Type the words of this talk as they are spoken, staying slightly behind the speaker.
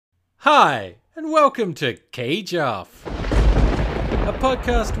Hi, and welcome to Cage Off, a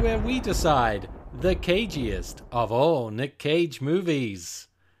podcast where we decide the cagiest of all Nick Cage movies.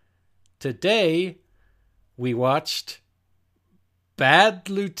 Today, we watched Bad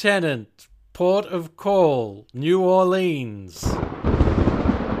Lieutenant, Port of Call, New Orleans.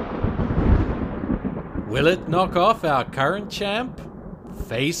 Will it knock off our current champ,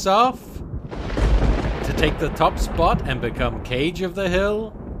 Face Off, to take the top spot and become Cage of the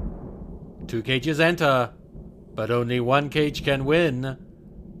Hill? 2 cages enter, but only 1 cage can win.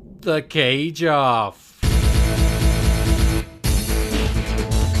 The Cage Off.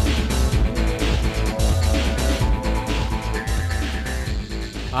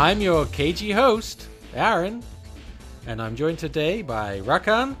 I'm your cagey host, Aaron, and I'm joined today by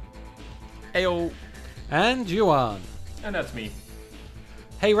Rakan. Heyo. And Yuan. And that's me.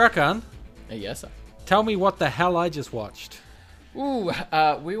 Hey Rakan, Yes. tell me what the hell I just watched.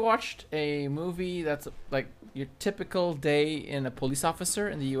 We watched a movie that's like your typical day in a police officer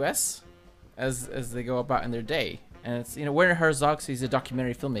in the U.S. as they go about in their day, and it's Werner Herzog, so he's a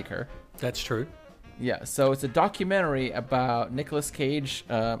documentary filmmaker. That's true. Yeah, so it's a documentary about Nicolas Cage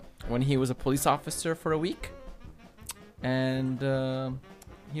when he was a police officer for a week, and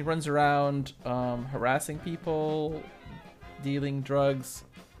he runs around harassing people, dealing drugs,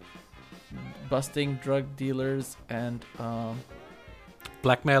 busting drug dealers, and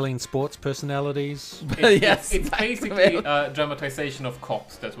Blackmailing sports personalities. yes, It's basically a dramatization of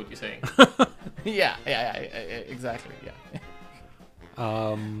Cops, that's what you're saying. yeah, exactly, yeah.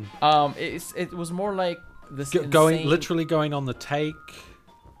 It was more like this Literally going on the take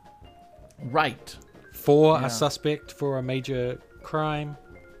right. for Yeah. a suspect for a major crime.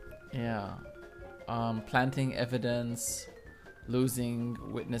 Yeah, planting evidence, losing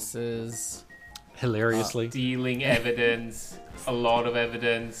witnesses, Hilariously. Stealing evidence, a lot of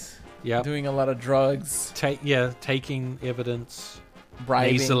evidence. Yeah. doing a lot of drugs, Taking evidence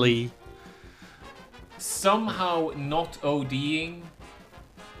bribing. nasally. Somehow not ODing.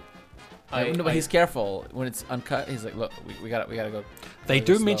 No, but he's careful when it's uncut. He's like, look, we gotta go. They really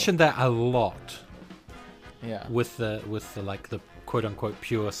do slow. mention that a lot Yeah. with the like the quote unquote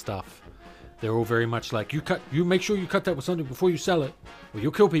pure stuff. They're all very much like you make sure you cut that with something before you sell it, or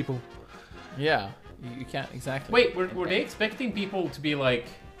you'll kill people. Yeah. You can't exactly. Wait, were they expecting people to be like,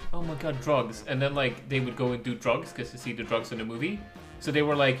 oh my god, drugs? And then like they would go and do drugs because they see the drugs in the movie. So they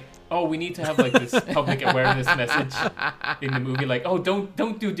were like, oh, we need to have like this public awareness message in the movie. Like, oh, don't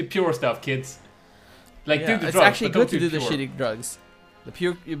do the pure stuff, kids. Like, Yeah, do the it's drugs, actually but don't good to do the pure. shitty drugs. The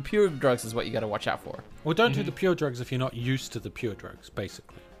pure drugs is what you gotta watch out for. Well, don't do the pure drugs if you're not used to the pure drugs,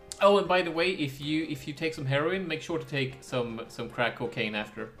 basically. Oh, and by the way, if you take some heroin, make sure to take some crack cocaine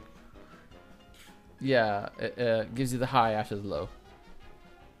after. Yeah, it gives you the high after the low.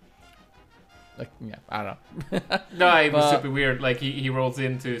 Like, yeah, I don't know. No, it was But- super weird. Like he rolls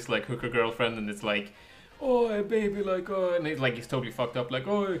into his like hooker girlfriend, and it's like, oh hey, baby, like oh, and he's totally fucked up. Like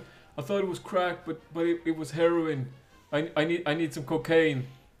oh, I thought it was crack, but it was heroin. I need some cocaine.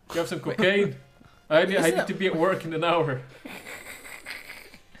 You have some cocaine? I need to be at work in an hour.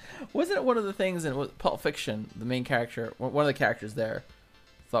 Wasn't it one of the things in Pulp Fiction, the main character, one of the characters there,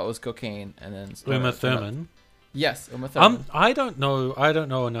 thought it was cocaine, and then Uma Thurman. Yes, Uma Thurman. I don't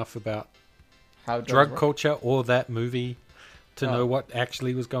know enough about How drugs drug work. culture or that movie to Oh. know what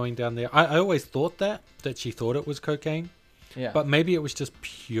actually was going down there. I always thought that she thought it was cocaine, Yeah. but maybe it was just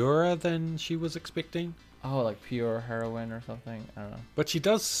purer than she was expecting. Oh, like pure heroin or something. I don't know. But she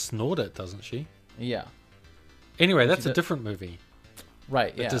does snort it, doesn't she? Yeah. Anyway, that's a did- different movie.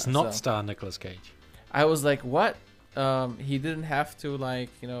 Right. It Yeah. does not so- star Nicolas Cage. I was like, what? He didn't have to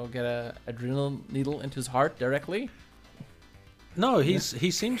get a adrenal needle into his heart directly. No, he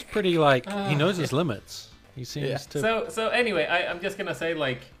seems pretty like he knows his limits. He seems Yeah. to. So anyway, I'm just gonna say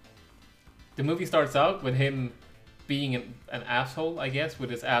like, the movie starts out with him being an asshole, I guess, with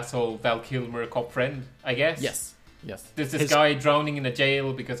his asshole Val Kilmer cop friend, I guess. Yes. There's this His- guy drowning in a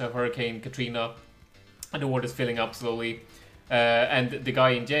jail because of Hurricane Katrina, and the water's filling up slowly. And the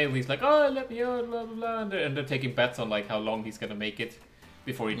guy in jail, he's like, oh, let me out, blah, blah, blah. And they're taking bets on like how long he's going to make it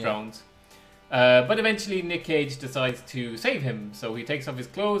before he Yeah. drowns. But eventually Nick Cage decides to save him. So he takes off his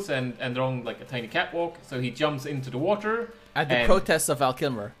clothes and they're on like a tiny catwalk. So he jumps into the water. At the And- protests of Val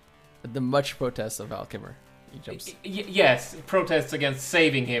Kilmer. At the much protests of Val Kilmer. He jumps. Yes, protests against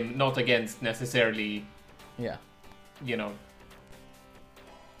saving him, not against necessarily, Yeah. you know.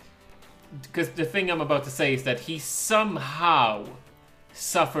 Because the thing I'm about to say is that he somehow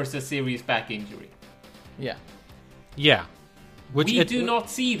suffers a serious back injury. Yeah. Yeah. We do not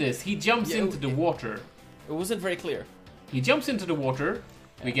see this. He jumps Yeah, into the water. It wasn't very clear. He jumps into the water,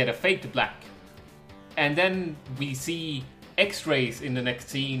 We get a fade to black. And then we see x-rays in the next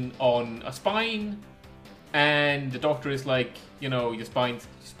scene on a spine. And the doctor is like, your spine's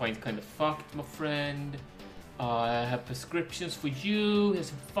kind of fucked, my friend. I have prescriptions for you.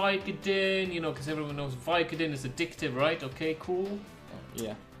 Here's Vicodin, because everyone knows Vicodin is addictive, right? Okay, cool.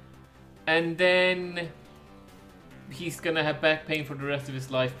 Yeah. And then he's gonna have back pain for the rest of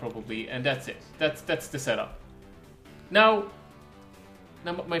his life, probably, and that's it. That's the setup. Now,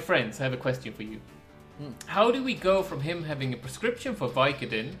 my friends, I have a question for you. How do we go from him having a prescription for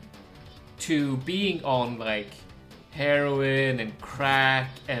Vicodin to being on like heroin and crack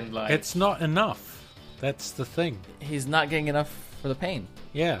and like? It's not enough. That's the thing. He's not getting enough for the pain.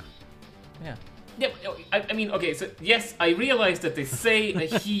 Yeah. Yeah. Yeah, I mean, okay, so yes, I realize that they say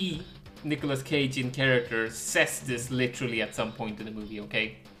that he, Nicolas Cage in character, says this literally at some point in the movie,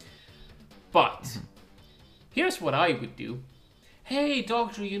 okay? But, here's what I would do. Hey,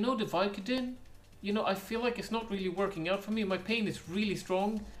 doctor, the Vicodin? I feel like it's not really working out for me. My pain is really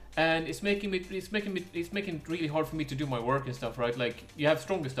strong, and it's making it really hard for me to do my work and stuff, right? Like, you have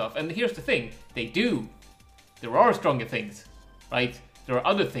stronger stuff. And here's the thing. They do. There are stronger things, right? There are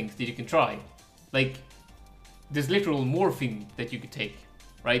other things that you can try. Like, there's literal morphine that you could take,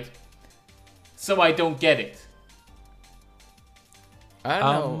 right? So I don't get it. I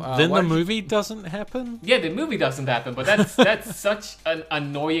don't know. Then the movie doesn't happen? Yeah, the movie doesn't happen, but that's such an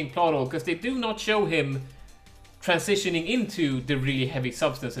annoying plot hole, because they do not show him transitioning into the really heavy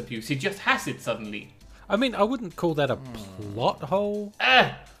substance abuse. He just has it suddenly. I mean, I wouldn't call that a plot hole.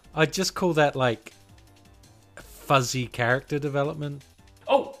 I'd just call that, like, fuzzy character development.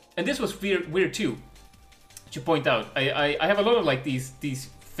 Oh, and this was weird too, to point out. I have a lot of, like, these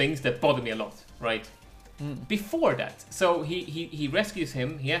things that bother me a lot, right? Before that, so he rescues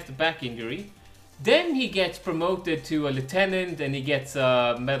him, he has the back injury, then he gets promoted to a lieutenant, and he gets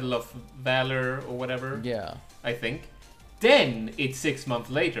a Medal of Valor or whatever. Yeah. I think. Then it's 6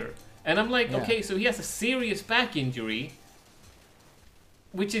 months later. And I'm like, Yeah. okay, so he has a serious back injury,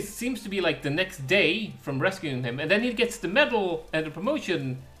 which seems to be like the next day from rescuing him, and then he gets the medal and the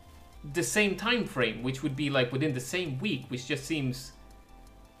promotion the same time frame, which would be like within the same week, which just seems...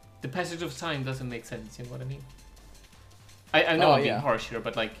 The passage of time doesn't make sense, you know what I mean? I know I'm being harsh here,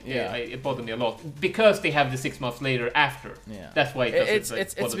 but like, it bothered me a lot. Because they have the 6 months later after. Yeah. That's why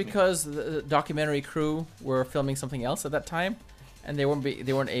it's because the documentary crew were filming something else at that time, and they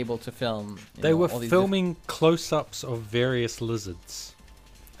weren't able to film. They were filming close-ups of various lizards.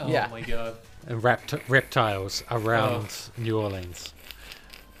 Oh Yeah. my god. And reptiles around New Orleans.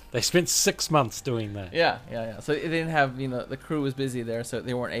 They spent 6 months doing that. Yeah. So they didn't have, the crew was busy there, so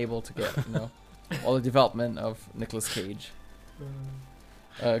they weren't able to get, all the development of Nicolas Cage.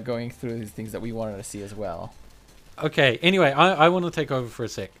 Going through these things that we wanted to see as well. Okay, anyway, I want to take over for a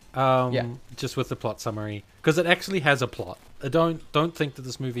sec. Just with the plot summary, because it actually has a plot. I don't think that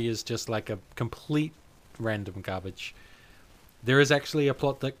this movie is just like a complete random garbage. There is actually a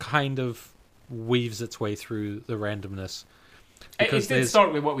plot that kind of weaves its way through the randomness. It did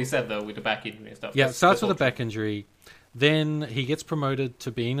start with what we said, though, with the back injury and stuff. Yeah, it starts with a back injury. Then he gets promoted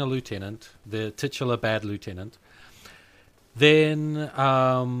to being a lieutenant, the titular bad lieutenant. Then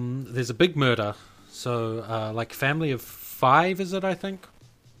there's a big murder. So, like, family of 5, is it, I think?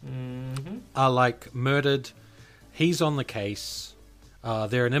 Mm-hmm. Are, like, murdered. He's on the case.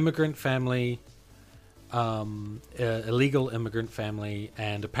 They're an immigrant family, illegal immigrant family,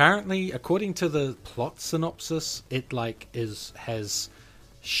 and apparently, according to the plot synopsis, it, like, has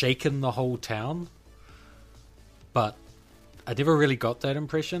shaken the whole town. But I never really got that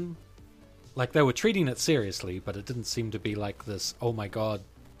impression. Like, they were treating it seriously, but it didn't seem to be like this, oh my god,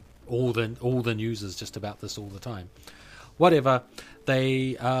 all the news is just about this all the time. Whatever.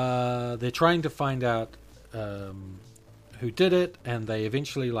 They're trying to find out who did it, and they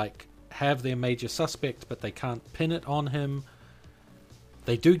eventually, like, have their major suspect, but they can't pin it on him.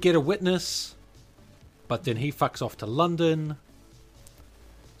 They do get a witness, but then he fucks off to London.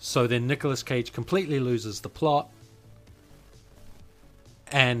 So then Nicolas Cage completely loses the plot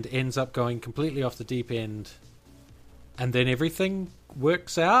and ends up going completely off the deep end, and then everything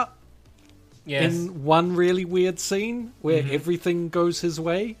works out in one really weird scene where everything goes his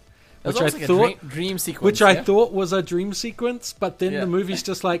way, which I thought dream sequence, which I thought was a dream sequence, but then the movie's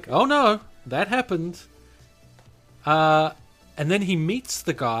just like, oh no, that happened. And then he meets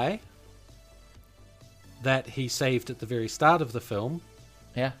the guy that he saved at the very start of the film,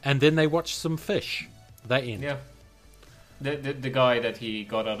 and then they watch some fish. That end. Yeah. The guy that he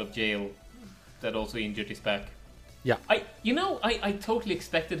got out of jail that also injured his back. Yeah. I totally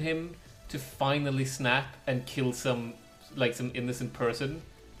expected him to finally snap and kill some innocent person.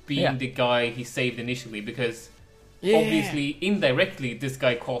 being Yeah. the guy he saved initially, because Yeah. obviously, indirectly, this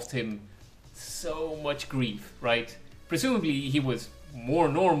guy caused him so much grief, right? Presumably, he was more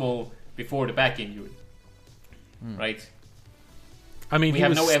normal before the back injury, right? I mean, We he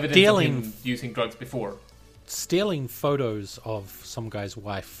have was no evidence stealing of him using drugs before. photos of some guy's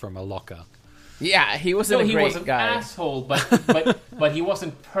wife from a locker. Yeah, he wasn't No, a he great was an guy. asshole, but he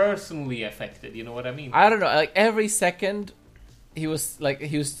wasn't personally affected. You know what I mean? I don't know. Like every second, he was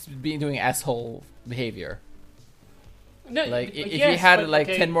doing asshole behavior. No, Like if yes, he had but, like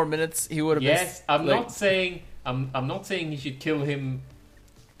okay, 10 more minutes, he would have Yes, been. I'm like, not saying I'm not saying he should kill him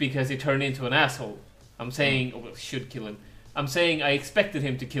because he turned into an asshole. I'm saying should kill him. I'm saying I expected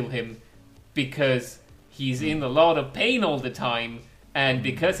him to kill him because he's in a lot of pain all the time, and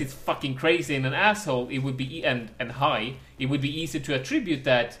because he's fucking crazy and an asshole, it would be and high. It would be easy to attribute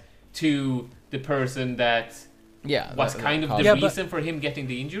that to the person that Yeah, was that kind of caused- the Yeah, but- reason for him getting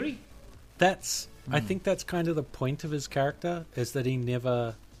the injury. I think that's kind of the point of his character, is that he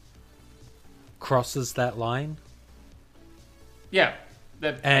never crosses that line. Yeah,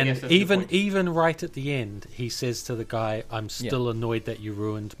 I guess And that's the point. even right at the end, he says to the guy, "I'm still annoyed that you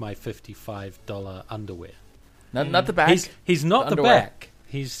ruined my $55 underwear." Not the back. He's not the underwear. back.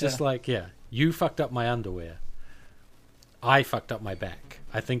 He's just Yeah. like, yeah, you fucked up my underwear. I fucked up my back.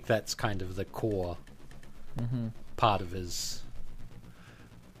 I think that's kind of the core part of his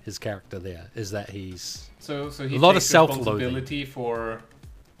character there, is that he's So he a lot of takes self-loathing. responsibility for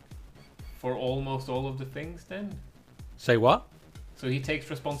almost all of the things then. say what? So he takes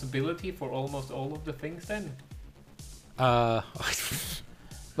responsibility for almost all of the things then. Uh,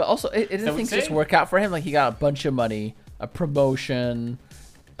 But also, it That didn't would things say- just work out for him? Like he got a bunch of money, a promotion.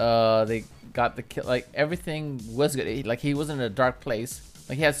 They got the like everything was good. He wasn't in a dark place.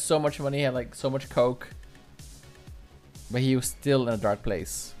 Like he had so much money, he had like so much coke, but he was still in a dark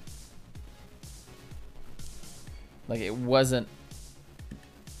place. Like it wasn't.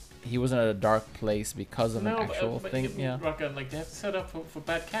 He wasn't at a dark place because of an actual but thing. Yeah. Rockan, like they have to set up for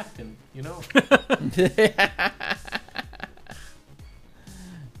bad captain, you know.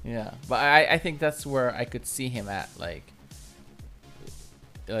 Yeah, but I think that's where I could see him at. Like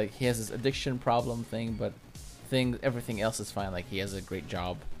he has this addiction problem thing, but everything else is fine. Like he has a great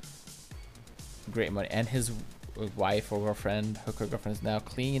job, great money, and his wife or girlfriend, hooker girlfriend, is now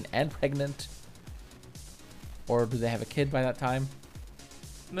clean and pregnant. Or do they have a kid by that time?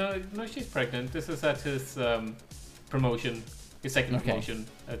 No, she's pregnant. This is at his promotion, his second Okay. promotion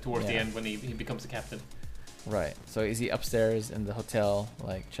towards the Yeah. end when he becomes a captain. Right. So is he upstairs in the hotel,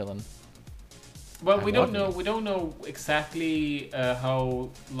 like chilling? Well, I we don't love know. We don't know exactly how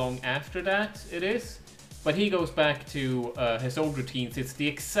long after that it is, but he goes back to his old routines. It's the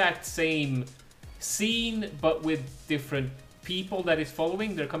exact same scene, but with different people that he's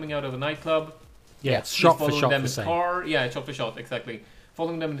following. They're coming out of a nightclub. yeah, Yeah. it's shot for He's following shot them the in his same. car. Yeah, shot for shot, exactly.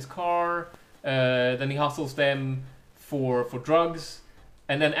 Following them in his car. Then he hustles them for drugs.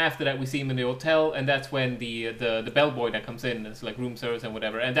 And then after that, we see him in the hotel, and that's when the bellboy that comes in, it's like room service and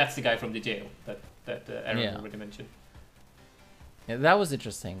whatever, and that's the guy from the jail that Aaron Yeah. already mentioned. Yeah, that was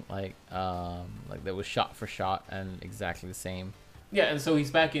interesting. Like that was shot for shot and exactly the same. Yeah, and so he's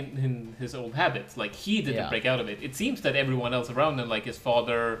back in his old habits. Like, he didn't Yeah. break out of it. It seems that everyone else around him, like his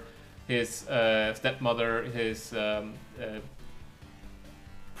father, his stepmother, his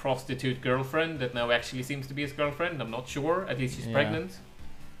prostitute girlfriend that now actually seems to be his girlfriend. I'm not sure. At least she's Yeah. pregnant,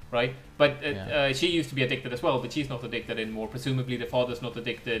 right? But Yeah. she used to be addicted as well, but she's not addicted anymore. Presumably the father's not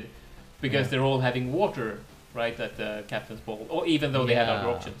addicted because Yeah. they're all having water, right, at the captain's ball. Or even though they had other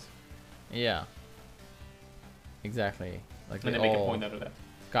Yeah. options. Yeah. Exactly. Like And they they make a all point out of that.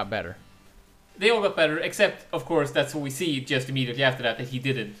 got better. They all got better, except, of course, that's what we see just immediately after that he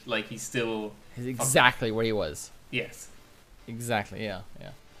didn't. Like, he's still... He's exactly where he was. Yes. Exactly. Yeah.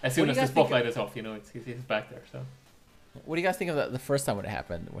 Yeah. As soon What do as you the guys think spotlight is off, you know, he's back there, so... What do you guys think of the first time when it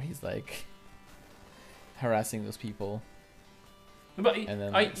happened, when he's like harassing those people? But And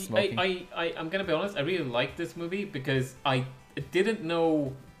then, I, like, smoking. I'm gonna be honest, I really liked this movie because I didn't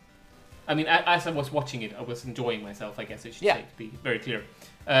know... I mean, as I was watching it, I was enjoying myself, I guess I should Yeah. say, to be very clear.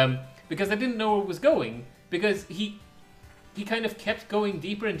 Because I didn't know where it was going, because he kind of kept going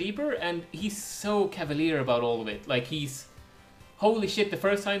deeper and deeper, and he's so cavalier about all of it. Like, he's... Holy shit, the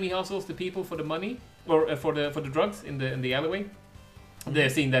first time he hustles the people for the money, or for the drugs in the alleyway, the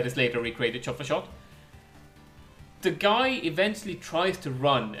scene that is later recreated shot for shot, the guy eventually tries to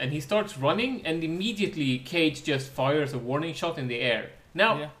run, and he starts running, and immediately Cage just fires a warning shot in the air.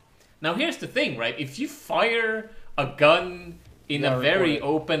 Now here's the thing, right? If you fire a gun in Yeah, a very record it.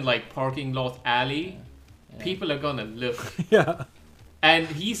 open, like, parking lot alley, Yeah. people are gonna look. Yeah. and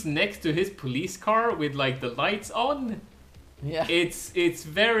he's next to his police car with like the lights on. Yeah. It's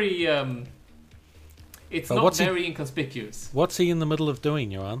very it's But not what's he- very inconspicuous. What's he in the middle of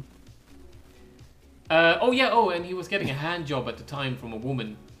doing, Johan? And he was getting a hand job at the time from a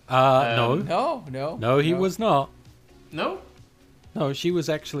woman. No. No, He was not. No? No, she was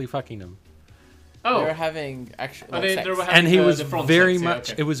actually fucking him. Oh, They're having actual they sex. were having And he the was front very sex, yeah,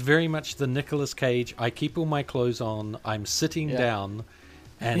 much, okay. it was very much the Nicolas Cage, I keep all my clothes on, I'm sitting Yeah. down,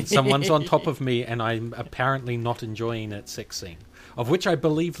 and someone's on top of me, and I'm apparently not enjoying it sex scene. Of which I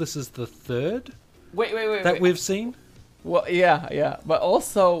believe this is the third Wait. that we've seen. Well, yeah. But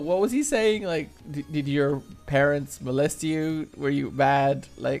also, what was he saying? Like, did your parents molest you? Were you bad?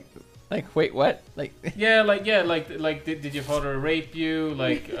 Like, wait, what? Like, Did your father rape you?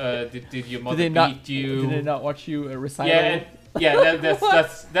 Like, did your mother beat you? Did they not watch you recite?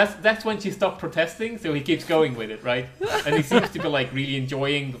 That's when she stopped protesting. So he keeps going with it, right? And he seems to be like really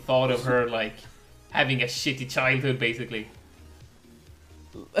enjoying the thought of her like having a shitty childhood, basically.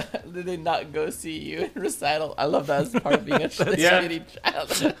 Did they not go see you in recital? I love that as part of being a Yeah. shitty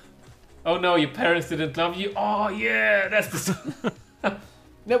child. Oh no, your parents didn't love you. Oh yeah, that's the.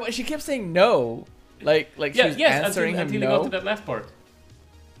 No, but she kept saying no. Like she was answering until him he no. got to that last part.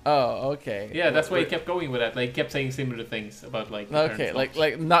 Oh, okay. Yeah, that's why he kept going with that. Like, he kept saying similar things about like. the Okay, parents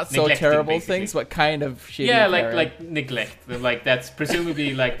like not so neglecting, terrible basically. things, but kind of shitty. Yeah, caring. like neglect. Like that's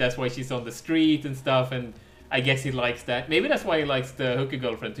presumably like that's why she's on the street and stuff, and I guess he likes that. Maybe that's why he likes the hooker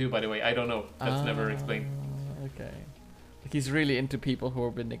girlfriend too. By the way, I don't know. That's never explained. Okay. Like he's really into people who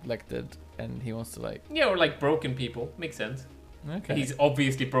have been neglected, and he wants to like. Yeah, or like broken people. Makes sense. Okay. He's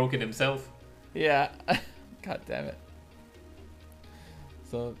obviously broken himself. Yeah. God damn it.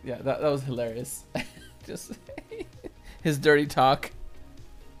 So yeah, that was hilarious. Just his dirty talk.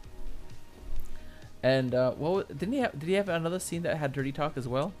 And did he have another scene that had dirty talk as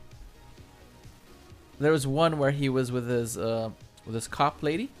well? There was one where he was with his cop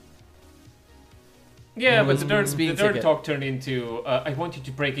lady. Yeah, He but was the dirt speeding talk ticket. turned into I want you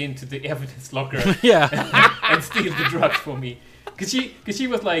to break into the evidence locker Yeah. and steal the drugs for me. Cause she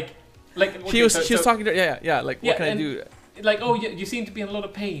was like She was talking to like Yeah, what can I and- do? like, oh, you seem to be in a lot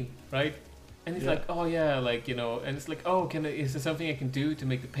of pain, right? And he's Yeah. like, oh yeah, like, you know, and it's like, oh, is there something I can do to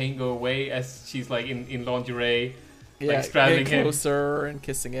make the pain go away? As she's like in lingerie, Yeah, straddling getting him. closer and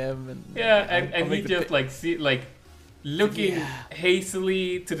kissing him, and yeah, I'll and he make the just like looking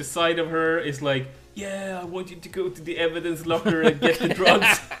hazily to the side of her is like, yeah, I want you to go to the evidence locker and get the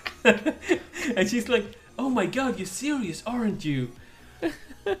drugs. And she's like, oh my god, you're serious, aren't you?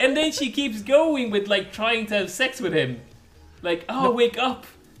 And then she keeps going with like trying to have sex with him. Like, oh, wake up.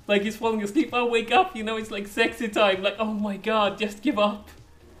 Like he's falling asleep. Oh, wake up. You know, it's like sexy time. Like, oh my god, just give up.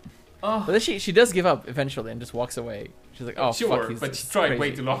 Oh, But then she does give up eventually and just walks away. She's like, oh sure, fuck, he's but she just tried way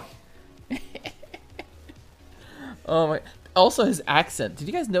crazy. too long. Oh my! Also, his accent. Did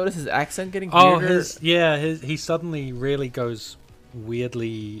you guys notice his accent getting Oh, weirder? he suddenly really goes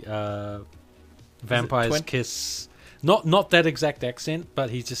weirdly Vampire's twin- Kiss. Not that exact accent, but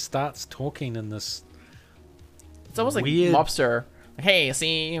he just starts talking in this. It's almost like weird- mobster. Hey,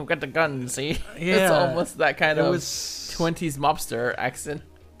 see, we got the gun. See, Yeah, it's almost that kind it of was 20s mobster accent.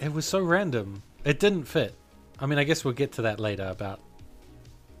 It was so random. It didn't fit. I mean, I guess we'll get to that later about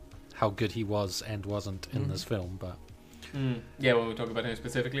how good he was and wasn't in this film, but Yeah, when we talk about him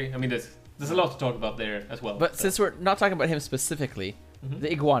specifically, I mean, there's a lot to talk about there as well. But so. since we're not talking about him specifically, Mhm.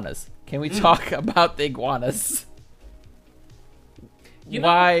 the iguanas. Can we talk about the iguanas? You know-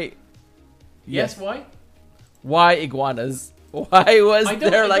 Why? Yes, why? Why iguanas? Why was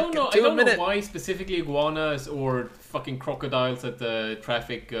there like I 2 don't minutes? know why specifically iguanas or fucking crocodiles at the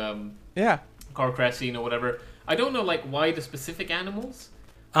traffic Yeah. car crash scene or whatever. I don't know like why the specific animals.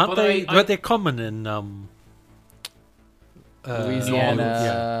 aren't But they? I- But they're common in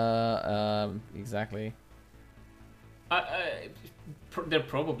Louisiana. Exactly. They're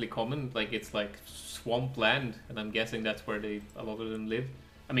probably common. Like it's like swampland, and I'm guessing that's where a lot of them live.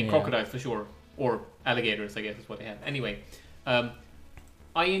 I mean, Yeah. crocodiles for sure, or alligators. I guess is what they have. Anyway,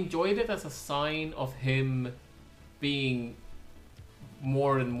 I enjoyed it as a sign of him being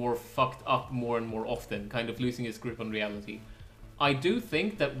more and more fucked up more and more often, kind of losing his grip on reality. I do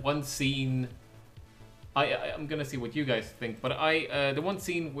think that one scene. I'm gonna see what you guys think, but the one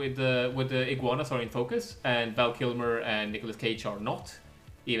scene with the iguanas are in focus and Val Kilmer and Nicolas Cage are not,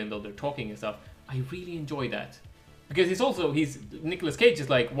 even though they're talking and stuff. I really enjoy that because he's Nicolas Cage is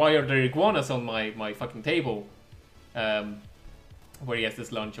like, why are there iguanas on my fucking table, where he has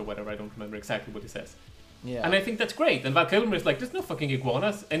this lunch or whatever. I don't remember exactly what he says. Yeah. And I think that's great. And Val Kilmer is like, there's no fucking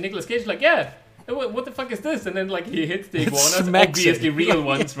iguanas. And Nicolas Cage is like, yeah, what the fuck is this? And then like he hits the iguanas, smacks obviously it. real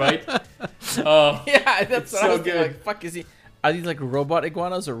ones, right? Oh, Yeah, that's It's what so I was thinking, good. like, fuck, is he? Are these like robot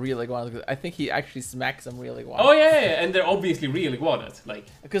iguanas or real iguanas? 'Cause I think he actually smacks some real iguanas. oh yeah, and they're obviously real iguanas. Like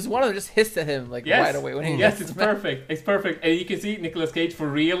Because one of them just hits at him like yes, right away when he yes, gets it's smacked. perfect. It's perfect, and you can see Nicolas Cage for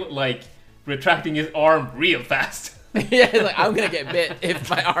real, like retracting his arm real fast. Yeah, he's like, I'm gonna get bit if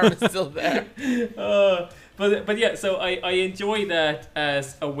my arm is still there. But yeah, so I enjoy that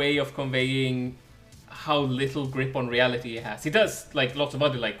as a way of conveying how little grip on reality he has. He does like lots of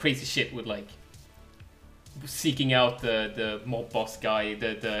other like crazy shit with like seeking out the mob boss guy,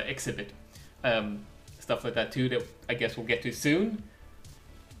 the exhibit, stuff like that too. That I guess we'll get to soon.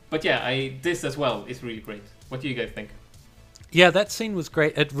 But yeah, this as well is really great. What do you guys think? Yeah, that scene was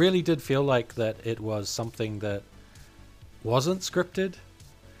great. It really did feel like that it was something that wasn't scripted,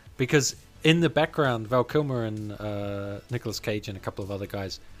 because in the background, Val Kilmer and Nicolas Cage and a couple of other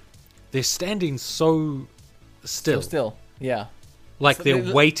guys, they're standing so still, yeah. like So they're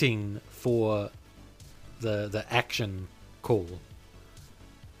they- waiting for the action call,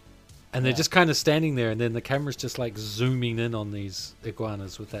 and they're Yeah. just kind of standing there, and then the camera's just like zooming in on these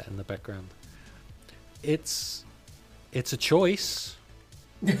iguanas with that in the background. It's a choice,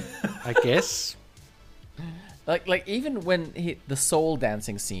 I guess. Like even when the soul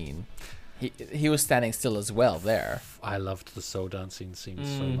dancing scene, he was standing still as well there. I loved the soul dancing scene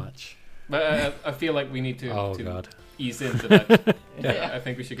so much. But I feel like we need to, Oh to god. ease into that. Yeah. I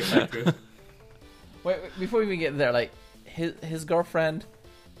think we should get back to it. Wait, before we even get there, like his girlfriend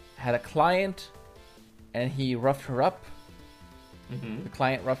had a client, and he roughed her up. Mm-hmm. The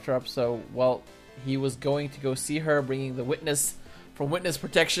client roughed her up, so while he was going to go see her, bringing the witness from witness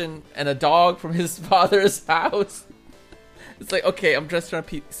protection and a dog from his father's house. It's like, okay, I'm just trying to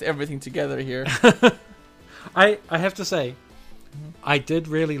piece everything together here. I have to say, I did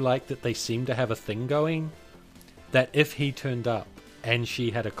really like that they seemed to have a thing going, that if he turned up and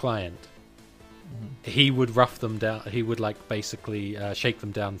she had a client, he would rough them down. He would like basically shake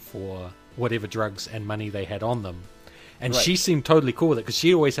them down for whatever drugs and money they had on them. And Right. she seemed totally cool with it, because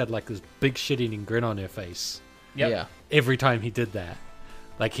she always had like this big shit-eating grin on her face Yep. Yeah. every time he did that.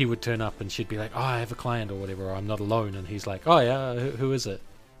 Like he would turn up and she'd be like, "Oh, I have a client or whatever, or I'm not alone," and he's like, "Oh yeah, who is it?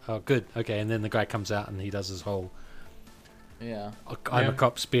 Oh, good, okay." And then the guy comes out and he does his whole, Yeah. "I'm Yeah. a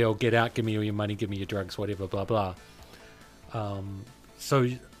cop spiel, get out, give me all your money, give me your drugs, whatever, blah blah." So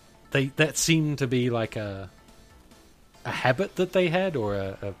that seemed to be like a habit that they had, or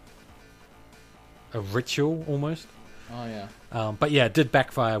a ritual almost. Oh yeah. But yeah, it did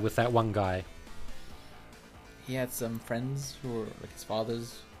backfire with that one guy. He had some friends who were like his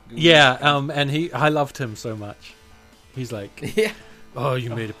father's. goons. Yeah, and I loved him so much. He's like, Yeah. "Oh, you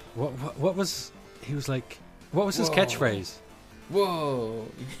made it." What was he was like? What was his Whoa. catchphrase? Whoa.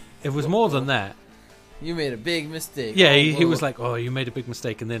 It was more than that. You made a big mistake. Yeah, Oh, he whoa. was like, "Oh, you made a big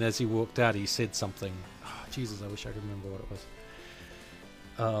mistake," and then as he walked out, he said something. Oh, Jesus, I wish I could remember what it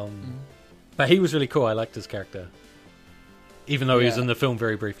was. But he was really cool. I liked his character, even though he was Yeah. in the film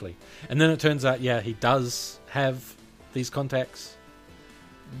very briefly. And then it turns out, yeah, he does have these contacts.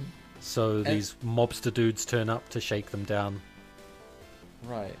 So these mobster dudes turn up to shake them down.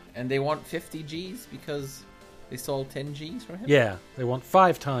 Right. And they want 50 G's because they sold 10 G's from him? Yeah, they want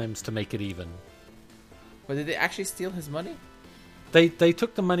 5 times to make it even. But did they actually steal his money? They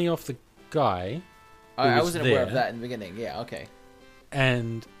took the money off the guy, I was wasn't aware of there. that in the beginning. Yeah, okay.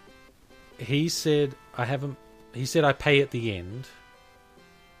 and he said, He said, "I pay at the end."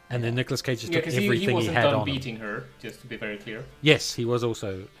 And then Nicolas Cage just Yeah, took because he everything he, wasn't had done on him. beating her, just to be very clear. Yes, he was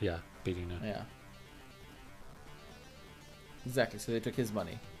also, beating her. Yeah. Exactly, so they took his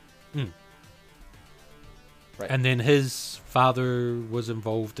money. Mm. Right. And then his father was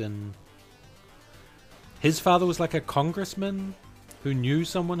involved in... His father was like a congressman who knew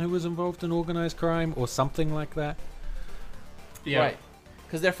someone who was involved in organized crime or something like that. Yeah. Right.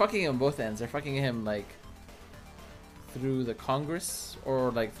 Because they're fucking him both ends. They're fucking him, like, through the Congress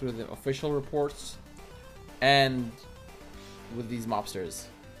or, like, through the official reports and with these mobsters.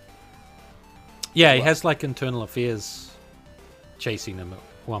 Yeah, he Well- has like internal affairs chasing him at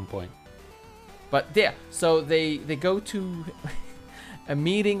one point. But yeah, so they go to a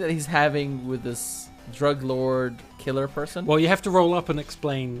meeting that he's having with this drug lord killer person. Well, you have to roll up and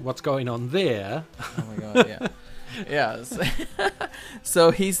explain what's going on there. Oh my god, yeah. Yeah.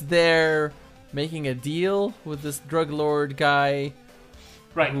 So he's there making a deal with this drug lord guy.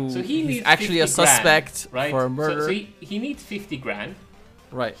 Right. Who So he he's needs actually a 50 grand, suspect right? for a murder. So he needs 50 grand.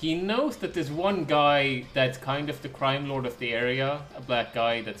 Right. He knows that there's one guy that's kind of the crime lord of the area, a black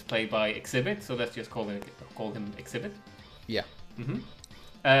guy that's played by Exhibit. So let's just call him Exhibit. Yeah. hmm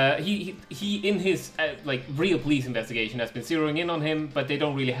He in his like real police investigation has been zeroing in on him, but they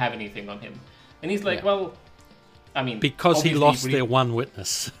don't really have anything on him. And he's like, Yeah. well, I mean, Because he obviously lost their one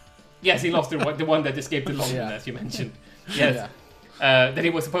witness. Yes, he lost the one that escaped the London, Yeah. as you mentioned. Yes. That he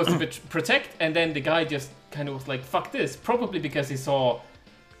was supposed to protect, and then the guy just kind of was like, fuck this. Probably because he saw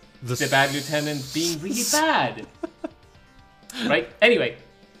the bad lieutenant being really bad. Right? Anyway.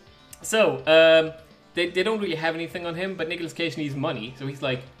 So, they don't really have anything on him, but Nicolas Cage needs money. So he's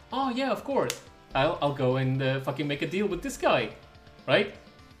like, oh yeah, of course. I'll go and fucking make a deal with this guy. Right?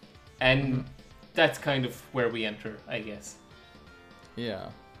 And that's kind of where we enter, I guess. Yeah.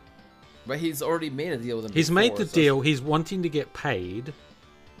 But he's already made a deal with him. He's before, made the so- deal. He's wanting to get paid.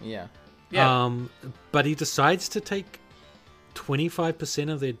 Yeah. Yeah. But he decides to take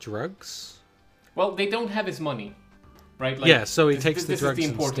 25% of their drugs. Well, they don't have his money, right? Yeah, so he takes the this drugs is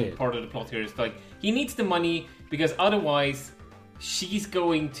the important instead. part of the plot here. Is like he needs the money because otherwise she's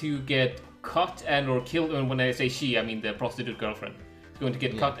going to get cut and or killed. And when I say she, I mean the prostitute girlfriend. Is going to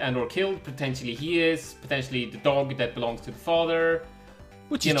get cut and or killed. Potentially he is. Potentially the dog that belongs to the father.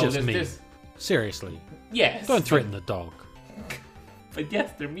 Which You is know, just there's mean. this. Seriously. Yes. Don't threaten the dog. But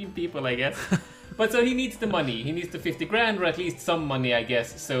yes, they're mean people, I guess. But so he needs the money. He needs the 50 grand or at least some money, I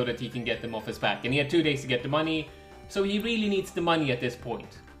guess, so that he can get them off his back. And he had 2 days to get the money. So he really needs the money at this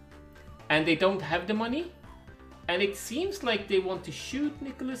point. And they don't have the money. And it seems like they want to shoot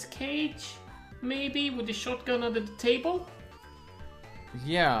Nicolas Cage, maybe, with the shotgun under the table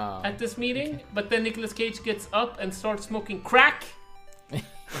Yeah. at this meeting. But then Nicolas Cage gets up and starts smoking crack.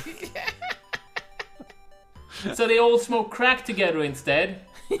 So they all smoke crack together instead.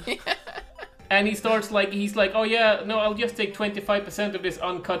 And he starts like, he's like, oh yeah, no, I'll just take 25% of this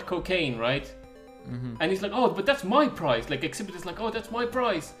uncut cocaine, right? And he's like, oh, but that's my prize. Like, Exhibit is like, oh, that's my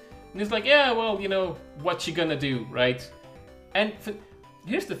prize. And he's like, yeah, well, you know, what you gonna do, right? And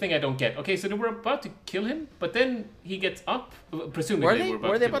here's the thing I don't get. Okay, so they were about to kill him, but then he gets up. Presumably Were they they? were about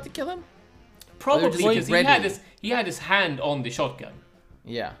Were to they kill about him. to kill him? Probably They were because just he had his hand on the shotgun.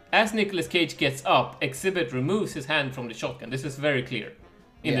 Yeah. As Nicolas Cage gets up, Exhibit removes his hand from the shotgun. This is very clear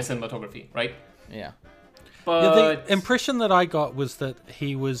in the cinematography, right? Yeah. But The impression that I got was that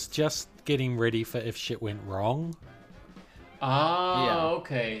he was just getting ready for if shit went wrong. Yeah.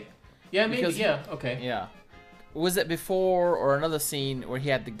 Okay. Yeah, maybe. Because- Yeah, okay. Yeah. Was it before or another scene where he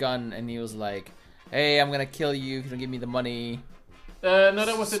had the gun and he was like, "Hey, I'm gonna kill you if you don't give me the money." No,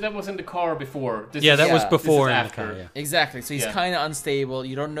 that was in the car before. This Yeah, is- that was Yeah. before this is in the after. car. Yeah. Exactly. So he's Yeah. kind of unstable.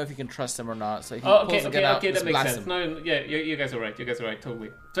 You don't know if you can trust him or not. So he Oh, pulls okay, the gun out, that just makes blasts sense. him. No, yeah, you guys are right. You guys are right, totally.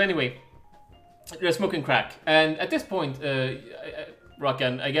 So anyway, they're smoking crack, and at this point,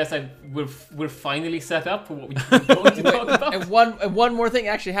 Rakan, I guess we're finally set up for what we're going to talk about. And one more thing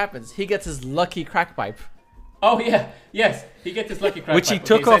actually happens. He gets his lucky crack pipe. Oh yeah, yes, he gets his lucky crack Which he pipe.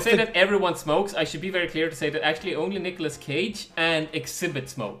 took so I off say the- that everyone smokes. I should be very clear to say that actually only Nicolas Cage and Exhibit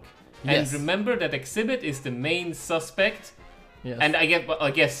smoke. Yes. And remember that Exhibit is the main suspect. Yes. And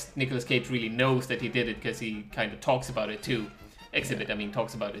I guess Nicolas Cage really knows that he did it because he kind of talks about it too. Exhibit, I mean,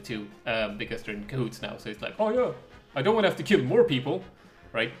 talks about it too because they're in cahoots now. So it's like, oh yeah, I don't want to have to kill more people,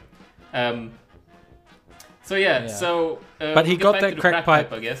 right? So yeah. So. But he we'll get got back that to the crack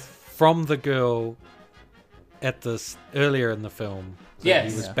pipe I guess. from the girl at this earlier in the film. So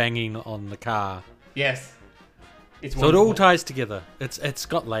Yes. he was Yeah. banging on the car. Yes. It's So it all wonderful. ties together. It's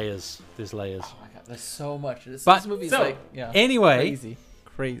got layers. There's layers. Oh my god, there's so much. This But- movie's So, like Anyway,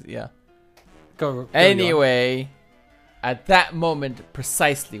 crazy, yeah. go Anyway, at that moment,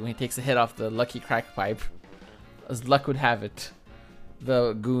 precisely when he takes a hit off the lucky crack pipe, as luck would have it,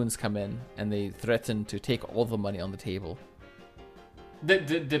 the goons come in and they threaten to take all the money on the table.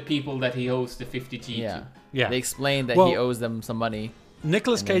 The people that he owes the 50G Yeah. to. Yeah. They explain that Well- he owes them some money.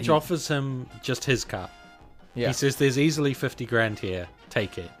 Nicolas And then Cage he- offers him just his car. Yeah. He says, "There's easily 50 grand here.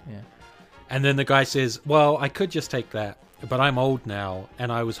 Take it." Yeah. And then the guy says, "Well, I could just take that, but I'm old now, and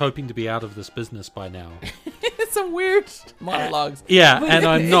I was hoping to be out of this business by now." It's some weird monologues. Yeah, Wait, and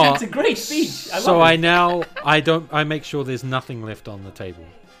I'm It's not. a great speech. I So love it. I make sure there's nothing left on the table.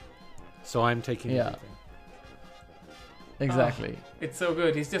 So I'm taking Yeah. everything. Exactly. It's so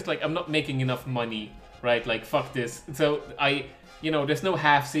good. He's just like, I'm not making enough money, right? Like, fuck this. So there's no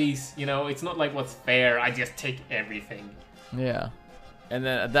half-seas, it's not like what's fair. I just take everything. Yeah. And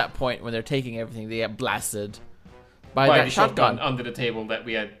then at that point, when they're taking everything, they get blasted by By that the shotgun. shotgun under the table that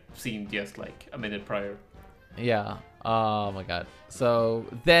we had seen just like a minute prior. Yeah. Oh my god. So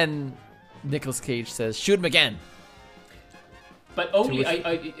then Nicolas Cage says, "Shoot him again." But only,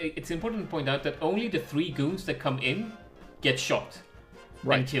 which- it's important to point out that only the 3 goons that come in get shot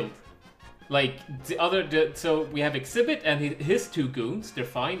Right. and killed. Like so we have Exhibit and his two goons. They're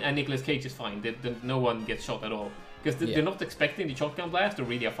fine, and Nicolas Cage is fine. No one gets shot at all because they're not expecting the shotgun blast or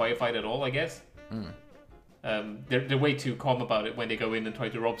really a firefight at all. I guess. They're way too calm about it when they go in and try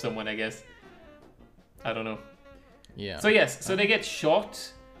to rob someone. I guess. I don't know. Yeah. So yes, so they get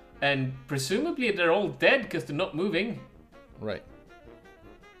shot, and presumably they're all dead because they're not moving. Right.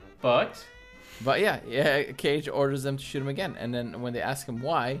 But yeah, Cage orders them to shoot him again, and then when they ask him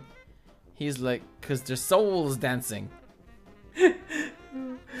why, he's like, "Cause their souls dancing." and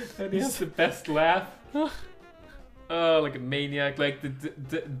he has the best laugh. Oh, like a maniac, like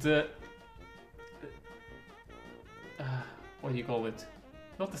the what do you call it?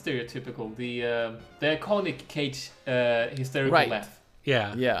 Not the stereotypical, the iconic Cage hysterical laugh.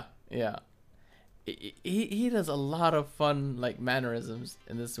 Yeah. He does a lot of fun like mannerisms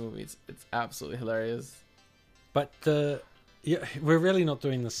in this movie. It's absolutely hilarious. But we're really not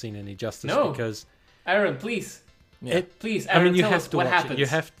doing this scene any justice because Aaron, please. Yeah. Please, Aaron, you tell have us to what watch happens.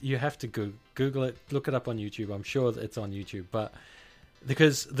 it. You have to Google it, look it up on YouTube. I'm sure that it's on YouTube, but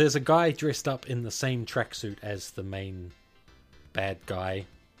because there's a guy dressed up in the same tracksuit as the main bad guy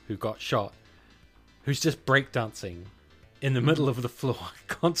who got shot, who's just breakdancing in the middle of the floor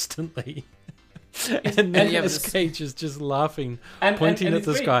constantly. And then Cage is just laughing, pointing at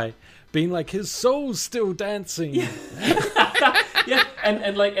this guy, being like, his soul's still dancing. Yeah, and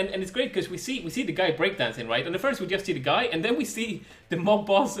it's great because we see the guy breakdancing, right? And at first we just see the guy, and then we see the mob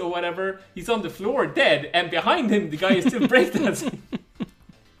boss or whatever. He's on the floor dead, and behind him the guy is still breakdancing.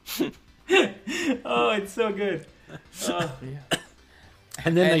 Oh, it's so good.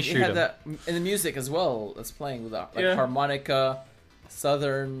 And then they shoot him. And the music as well that's playing with harmonica,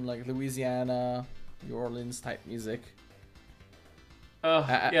 southern like Louisiana, New Orleans type music.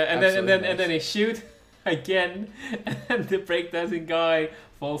 And then they shoot again, and the breakdancing guy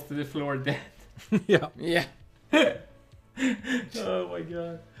falls to the floor dead. Yeah. Oh my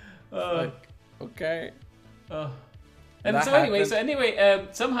god. Okay. And so anyway,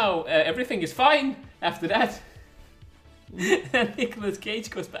 somehow everything is fine after that. And Nicolas Cage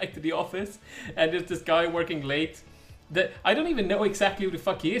goes back to the office, and there's this guy working late. I don't even know exactly who the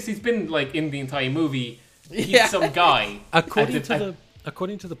fuck he is. He's been like in the entire movie. He's some guy.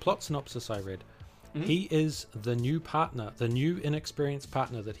 According to the plot synopsis I read, he is the new partner, the new inexperienced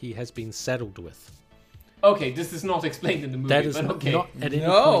partner that he has been saddled with. Okay, this is not explained in the movie. That is not at any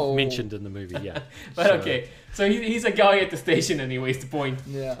point mentioned in the movie, yeah. Okay, so he's a guy at the station anyway, is the point.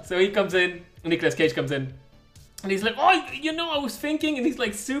 Yeah. So he comes in, Nicolas Cage comes in, and he's like, oh, I was thinking, and he's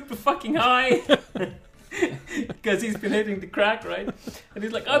like super fucking high. Because he's been hitting the crack, right? And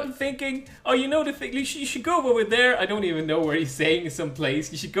he's like, I've been thinking, the thing, you should go over there. I don't even know where he's saying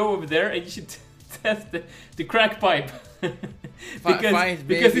someplace. You should go over there and you should test the crack pipe.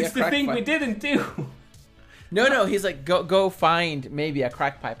 because it's the thing we didn't do. No, he's like, go find maybe a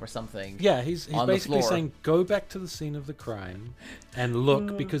crack pipe or something. Yeah, he's basically saying, go back to the scene of the crime and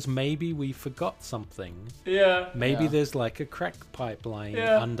look, because maybe we forgot something. Yeah. Maybe there's like a crack pipeline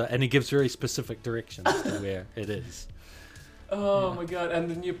under, and he gives very specific directions to where it is. Oh my god, and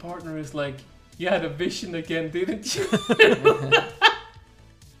the new partner is like, you had a vision again, didn't you?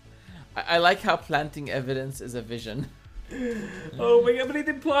 I like how planting evidence is a vision. Oh my god, but it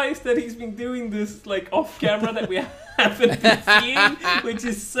implies that he's been doing this like off camera that we haven't been seeing, which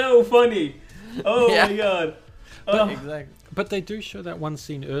is so funny. Oh my god. Exactly. But they do show that one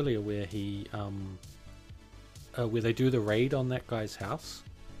scene earlier where he where they do the raid on that guy's house.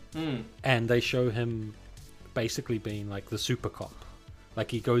 And they show him basically being like the super cop. Like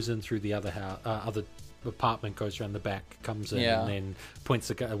he goes in through the other apartment, goes around the back, comes in and then points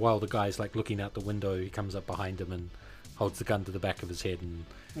the guy while the guy's like looking out the window. He comes up behind him and holds the gun to the back of his head and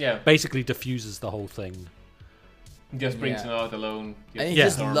basically diffuses the whole thing. Just brings him out alone. And he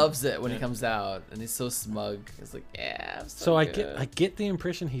just loves it when he comes out, and he's so smug. It's like, I'm so I good. get the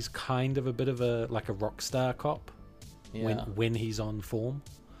impression he's kind of a bit of a rock star cop when he's on form.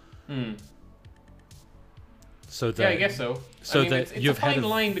 So I guess so. So I mean, it's a fine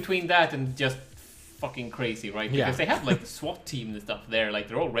line between that and just fucking crazy, right? Because they have like the SWAT team and stuff there, like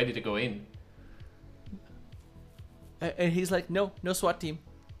they're all ready to go in. And he's like, no SWAT team.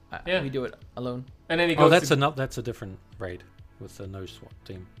 We do it alone. And then he goes. That's a different raid with the no SWAT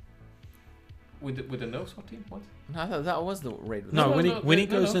team. With the no SWAT team? What? No, that was the raid. When he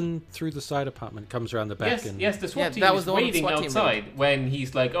goes in through the side apartment, comes around the back. Yes, the SWAT team is waiting outside when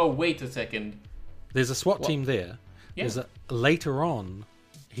he's like, oh, wait a second. There's a SWAT team there. Yeah. Later on,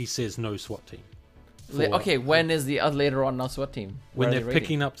 he says no SWAT team. When is the later on no SWAT team? When they're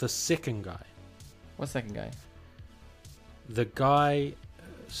picking up the second guy. What second guy? The guy.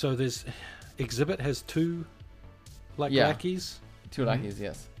 So there's Exhibit has two Yeah. lackeys, Two lackeys,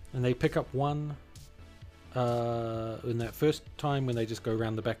 yes. and they pick up one in that first time when they just go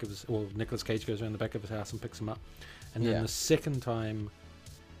around the back of his, or Nicolas Cage goes around the back of his house and picks him up, and then Yeah. the second time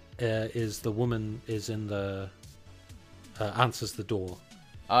is the woman is in the answers the door,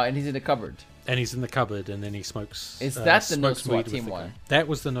 And he's in the cupboard. and he's in the cupboard, and then he smokes. Is that the No smokes SWAT weed with Team the one? guy. That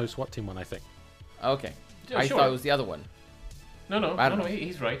was the No SWAT Team one, I think. Okay. Yeah, I sure. thought it was the other one. No, I don't know.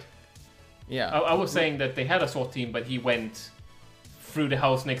 he's right. Yeah. I was saying that they had a SWAT team, but he went through the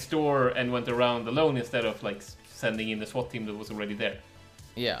house next door and went around alone instead of like sending in the SWAT team that was already there.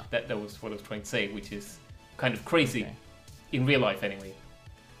 Yeah. That was what I was trying to say, which is kind of crazy Okay. in real life anyway.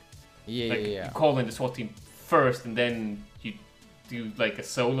 Yeah, Like yeah. you call in the SWAT team first, and then you do like a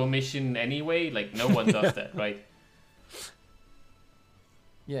solo mission anyway. Like no one does that, right?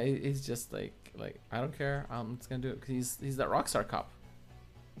 Yeah, he's just like I don't care. I'm just gonna do it because he's that rockstar cop.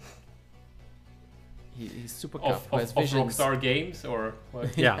 He's super cop Of who has of visions. Rockstar Games or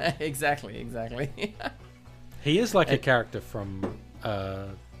what? Yeah. exactly. He is like a And- character from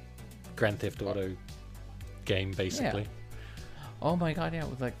Grand Theft Auto game, basically. Oh my god, yeah,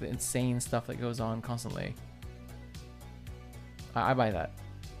 with like the insane stuff that goes on constantly. I buy that.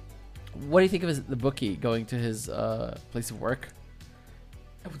 What do you think of the bookie going to his place of work?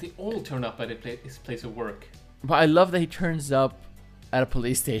 Oh, they all turn up at his place of work. But I love that he turns up at a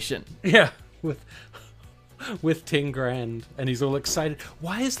police station. Yeah, with 10 grand, and he's all excited.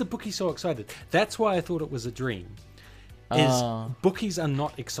 Why is the bookie so excited? That's why I thought it was a dream. Is bookies are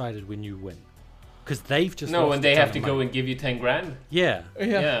not excited when you win, because they've just No, lost and a they ton have to of go money. and give you 10 grand. Yeah,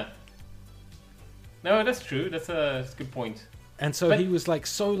 Yeah. No, that's true. That's a good point. and so But- he was like,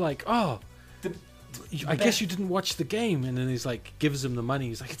 oh. The- I guess you didn't watch the game, and then he's like, gives him the money.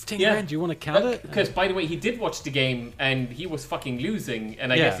 He's like, it's 10 Yeah. grand. Do you want to count it? Because, by the way, he did watch the game and he was fucking losing,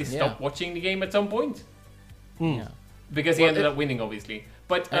 and I Yeah. guess he stopped watching the game at some point Yeah. because he Well, ended up winning, obviously.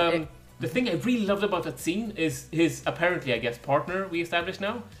 But the thing I really loved about that scene is his apparently, I guess, partner we established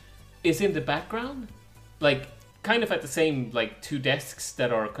now is in the background, like kind of at the same like two desks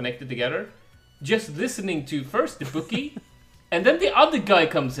that are connected together, just listening to first the bookie, and then the other guy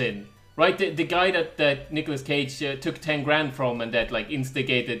comes in. Right, the guy that Nicolas Cage took 10 grand from and that like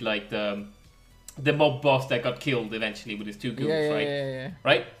instigated like the mob boss that got killed eventually with his two goons, right? Yeah.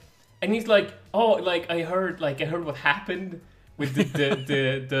 Right, and he's like, oh, like I heard what happened with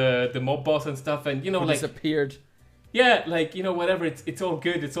the mob boss and stuff, and you know, Who like disappeared. yeah, like you know, whatever, it's all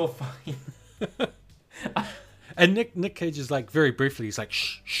good, it's all fine. And Nick Cage is like, very briefly, he's like,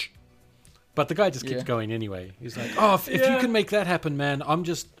 shh. But the guy just keeps Yeah. going anyway. He's like, oh, if you Yeah. can make that happen, man,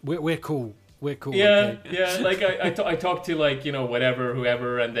 we're cool. We're cool. Yeah, okay? yeah. Like I talked to like you know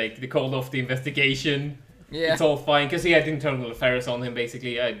whoever, and they called off the investigation. Yeah. It's all fine because he had internal affairs on him.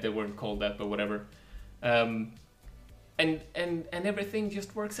 Basically, they weren't called that, but whatever. And everything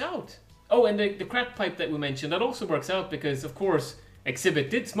just works out. Oh, and the crack pipe that we mentioned, that also works out because of course Exhibit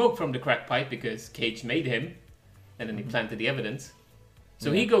did smoke from the crack pipe because Cage made him, and then he planted the evidence.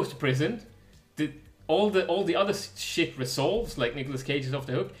 So he goes to prison. All the other shit resolves, like Nicolas Cage is off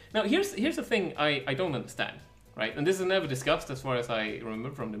the hook. Now here's the thing I don't understand, right? And this is never discussed as far as I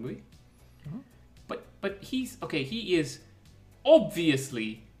remember from the movie. But he is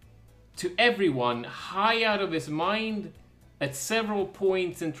obviously to everyone high out of his mind at several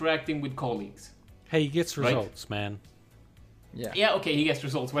points interacting with colleagues. Hey, he gets Right. results, man. Yeah. Yeah, okay, he gets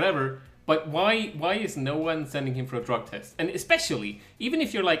results, whatever. But why is no one sending him for a drug test? And especially, even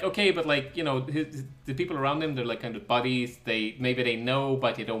if you're like, okay, but like, you know, the people around him, they're like kind of buddies. Maybe they know,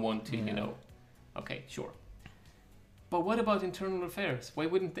 but they don't want to, you know. Okay, sure. But what about internal affairs? Why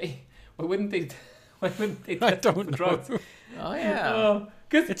wouldn't they I test don't him for drugs? know. Oh yeah.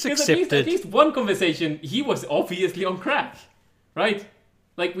 Because It's at accepted. least one conversation, he was obviously on crack, right?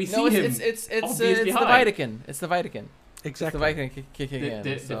 Like we No, see him it's obviously the high. Vatican. It's the Vatican. Exactly. The Vatican kicking The- in.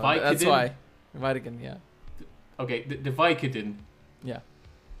 the so Vicodin? that's why. The Vatican, yeah. Okay, the Vicodin. Yeah.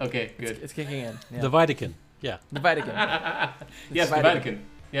 Okay, good. It's kicking in. Yeah. The Vatican. Yeah. The Vatican. Yes, the Vatican. Vatican.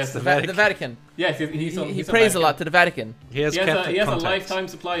 Yes, The The Vatican. yes. He's on, He he's on prays a Vatican. lot to the Vatican. He has He has Catholic a contacts. lifetime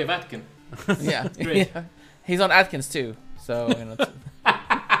supply of Vatican. Yeah. Great. Yeah. He's on Atkins too. So, you know.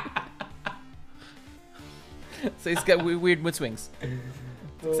 So he's got weird mood swings.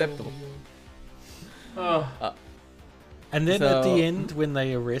 It's acceptable. Oh, And then at So- the end, when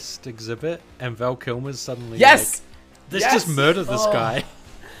they arrest Exhibit, and Val Kilmer's suddenly Yes! like, let's Yes! just murder this Oh. guy.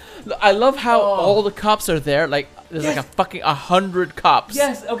 Look, I love how Oh. all the cops are there. Like, there's like a Yes. fucking 100 cops.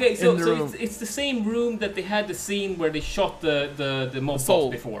 yes. Okay, so In the room. it's the same room that they had the scene where they shot the mob Soul.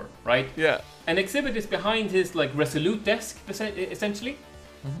 boss before, right? Yeah. And Exhibit is behind his like Resolute desk, essentially.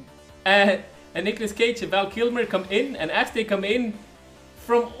 and Nicolas Cage and Val Kilmer come in, and as they come in,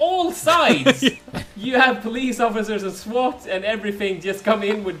 from all sides, you have police officers and SWAT and everything just come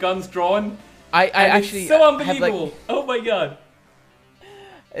in with guns drawn. I And actually it's so have, unbelievable. like, Oh my god.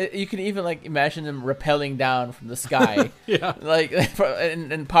 you can even like imagine them rappelling down from the sky, Yeah. like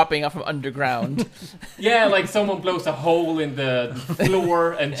and popping up from underground. Yeah, like someone blows a hole in the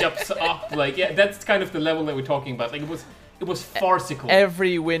floor and jumps up. Like, yeah, that's kind of the level that we're talking about. Like, it was farcical.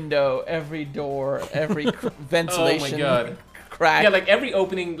 Every window, every door, every ventilation Oh my god. crack. Yeah, like every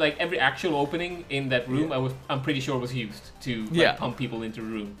opening, like every actual opening in that room, I'm pretty sure was used to like, pump people into a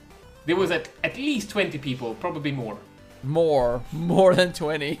room. There was at least 20 people, probably more. More than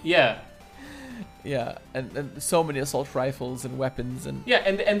 20. Yeah. Yeah, and so many assault rifles and weapons and Yeah,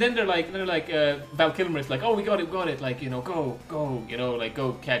 and then they're like Val Kilmer is like, oh, we got it, like, you know, go, you know, like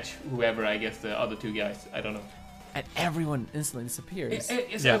go catch whoever, I guess the other two guys, I don't know. and everyone instantly disappears.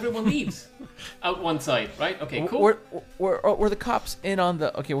 Everyone leaves out one side, right? Okay, cool. Were the cops in on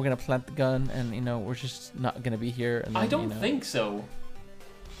the okay? We're gonna plant the gun, and you know we're just not gonna be here. And then, I don't you know, think so.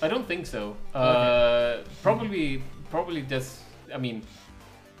 I don't think so. Okay. Probably that's. I mean,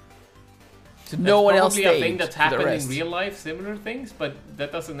 so no one else probably stayed. a thing that's for the happened in rest. real life, similar things, but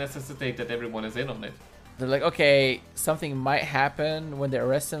that doesn't necessitate that everyone is in on it. They're like, okay, something might happen when they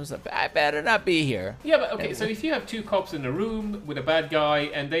arrest him. So I better not be here. Yeah, but okay. Yeah. So if you have two cops in a room with a bad guy,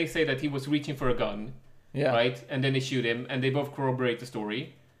 and they say that he was reaching for a gun, Yeah. right, and then they shoot him, and they both corroborate the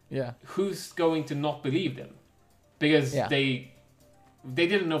story, Yeah. who's going to not believe them? Because Yeah. they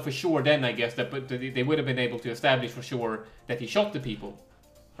didn't know for sure then, I guess, that but they would have been able to establish for sure that he shot the people,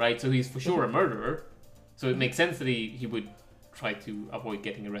 right? So he's for sure a murderer. So it makes sense that he would try to avoid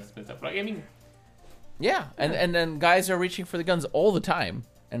getting arrested and stuff. Like, I mean, Yeah, and then guys are reaching for the guns all the time,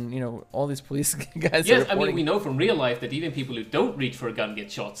 and you know all these police guys. yes, are I mean, reporting. we know from real life that even people who don't reach for a gun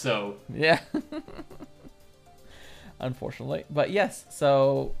get shot. So Yeah. Unfortunately, but yes.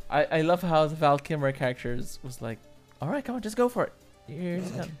 So I love how the Val Kilmer characters was like, all right, come on, just go for it.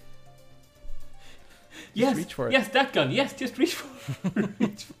 Here's the gun. yes, reach for it. yes, that gun. Yes, just reach for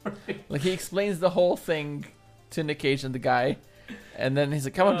reach for it. Like he explains the whole thing to Nick Cage and the guy, and then he's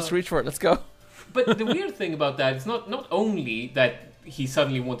like, come on, just reach for it. Let's go. But the weird thing about that is not only that he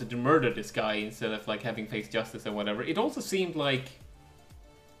suddenly wanted to murder this guy instead of like having faced justice or whatever. It also seemed like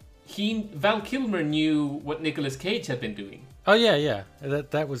Val Kilmer knew what Nicolas Cage had been doing. Oh yeah.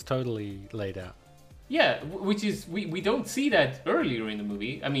 That was totally laid out. Yeah, which is we don't see that earlier in the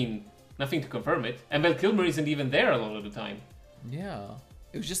movie. I mean, nothing to confirm it. And Val Kilmer isn't even there a lot of the time. Yeah.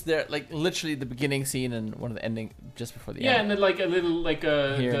 It was just there, like literally the beginning scene and one of the ending just before the Yeah, end. and then like a little like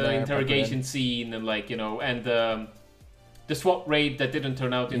Here and the there, interrogation scene and like, you know, and the SWAT raid that didn't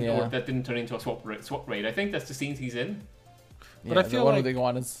turn out into or that didn't turn into a SWAT raid. I think that's the scenes he's in. Yeah, But I the feel one like- with the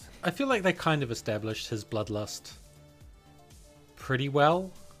iguanas. I feel like they kind of established his bloodlust pretty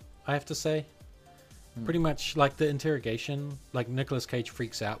well, I have to say. Pretty much like the interrogation, like Nicolas Cage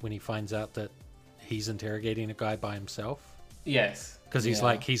freaks out when he finds out that he's interrogating a guy by himself. Yes. Because he's Yeah.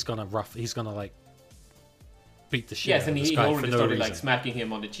 like, he's gonna like beat the shit Yes, out and of this he guy for already no started reason. like smacking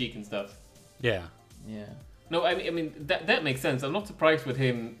him on the cheek and stuff. Yeah. Yeah. No, I mean that makes sense. I'm not surprised with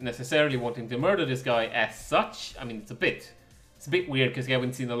him necessarily wanting to murder this guy as such. I mean, it's a bit weird because you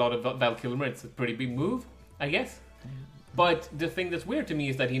haven't seen a lot of Val Kilmer. It's a pretty big move, I guess. But the thing that's weird to me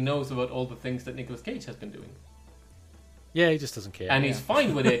is that he knows about all the things that Nicolas Cage has been doing, Yeah, he just doesn't care. and he's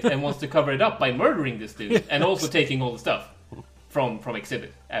fine with it and wants to cover it up by murdering this dude and also taking all the stuff from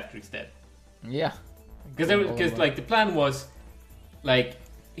Exhibit after he's dead. Yeah. Because like the plan was, like,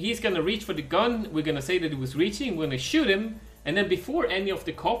 he's gonna reach for the gun. We're gonna say that he was reaching. We're gonna shoot him, and then before any of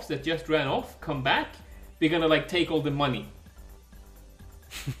the cops that just ran off come back, they're gonna like take all the money.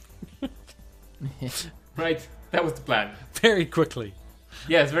 Right? That was the plan. Very quickly.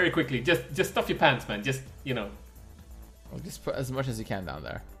 Yes, very quickly. Just stuff your pants, man. Just, you know. Well, just put as much as you can down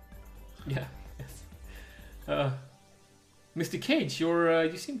there. Yeah. Yes. Mr. Cage,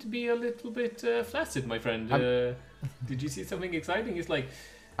 you seem to be a little bit flaccid, my friend. Did you see something exciting? It's like,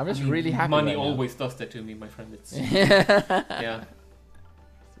 I'm just I mean, really happy. money right now. always does that to me, my friend. It's yeah.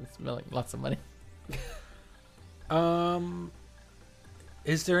 It's smelling lots of money.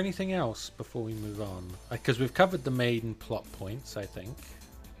 Is there anything else before we move on? Because we've covered the main plot points, I think.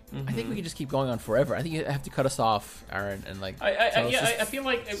 I think we can just keep going on forever. I think you have to cut us off, Aaron, and like. I feel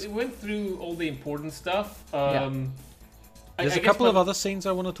like we went through all the important stuff. There's a couple of other scenes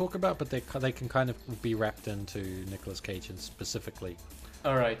I want to talk about, but they can kind of be wrapped into Nicolas Cage specifically.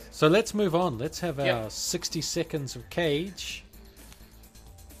 All right. So let's move on. Let's have Yep. our 60 seconds of Cage,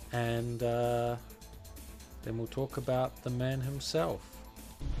 and then we'll talk about the man himself.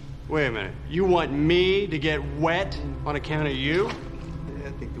 Wait a minute. You want me to get wet on account of you? Yeah,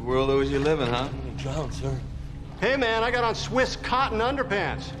 I think the world owes you a living, huh? Drown, sir. Hey, man, I got on Swiss cotton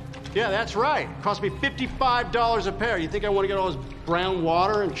underpants. Yeah, that's right. Cost me $55 a pair. You think I want to get all this brown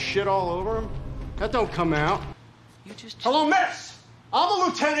water and shit all over them? That don't come out. Hello, miss! I'm a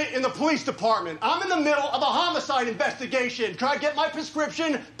lieutenant in the police department. I'm in the middle of a homicide investigation. Can I get my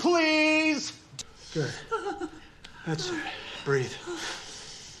prescription, please? Good. That's it. Breathe.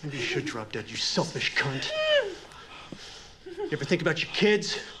 Maybe you should drop dead, you selfish cunt. You ever think about your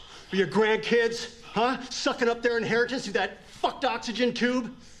kids or your grandkids, huh? Sucking up their inheritance through that fucked oxygen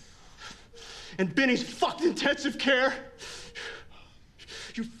tube? And Benny's fucked intensive care?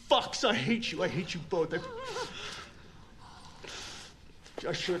 You fucks, I hate you. I hate you both.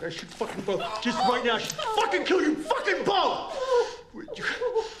 I should fucking both. Just right now, I should fucking kill you fucking both!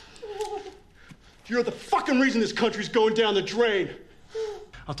 You're the fucking reason this country's going down the drain.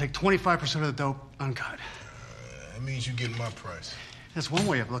 I'll take 25% of the dope uncut. That means you get my price. That's one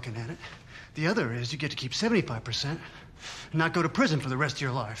way of looking at it. The other is you get to keep 75% and not go to prison for the rest of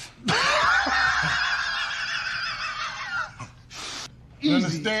your life. You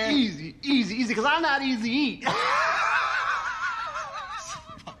understand? Easy, because I'm not easy to eat.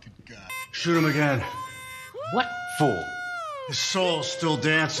 Fucking God. Shoot him again. What for? His soul's still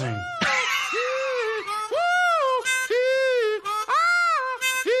dancing.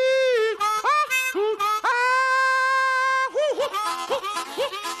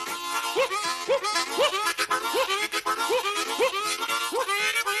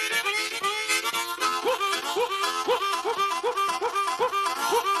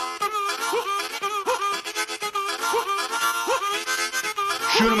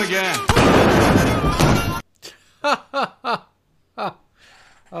 Shoot him again.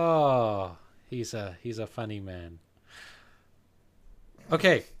 Oh, he's a funny man.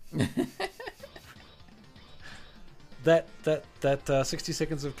 Okay. that 60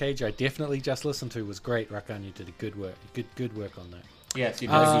 Seconds of Cage I definitely just listened to was great. Rakan, you did a good work. Good work on that. Yes, you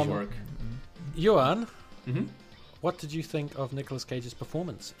did good work. Johan, Mm-hmm. what did you think of Nicolas Cage's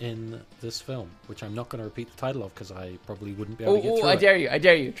performance in this film? Which I'm not going to repeat the title of because I probably wouldn't be able to get through I it.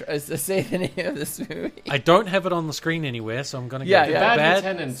 dare you. Say the name of this movie. I don't have it on the screen anywhere, so I'm going to go Bad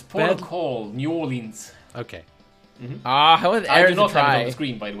Lieutenants, Port of Call, New Orleans. Okay. I wanted I Aaron do not to try. have it on the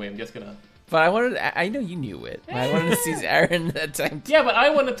screen, by the way. I'm just gonna. But I know you knew it. But I wanted to see Aaron that time. Yeah, but I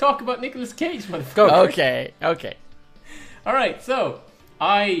want to talk about Nicolas Cage, motherfucker. Go. Okay. All right, so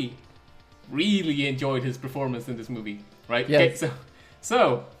I really enjoyed his performance in this movie. Right? Yes. Okay,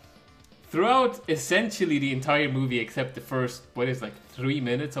 so throughout essentially the entire movie, except the first 3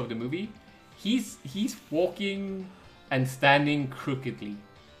 minutes of the movie, he's walking and standing crookedly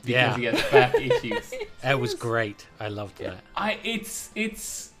because he has back issues. That was great. I loved that. It's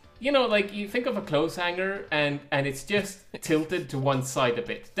like you think of a clothes hanger and it's just tilted to one side a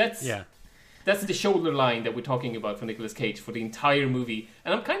bit. That's the shoulder line that we're talking about for Nicolas Cage for the entire movie.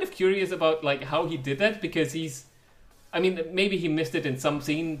 And I'm kind of curious about like how he did that because maybe he missed it in some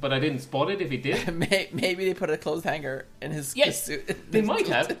scene, but I didn't spot it if he did. Maybe they put a clothes hanger in his suit. They might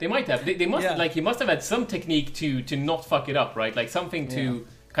have. They must he must have had some technique to not fuck it up, right? Like something to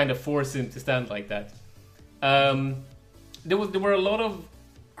kind of force him to stand like that. There were a lot of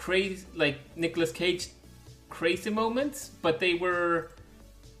crazy, like Nicolas Cage crazy moments, but they were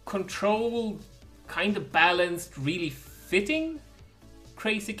controlled, kind of balanced, really fitting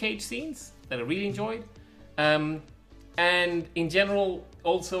crazy Cage scenes that I really enjoyed. And in general,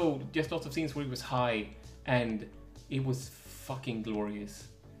 also just lots of scenes where he was high, and it was fucking glorious.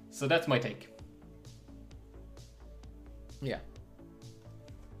 So that's my take. Yeah.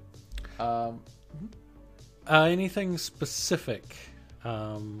 Anything specific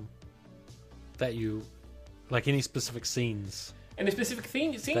that you like? Any specific scenes? And the specific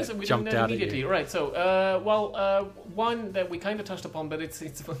scenes that we jumped didn't out at immediately, you. right? So, one that we kind of touched upon, but it's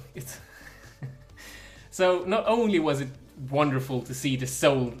so not only was it wonderful to see the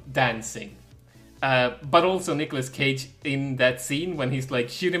soul dancing, but also Nicolas Cage in that scene when he's like,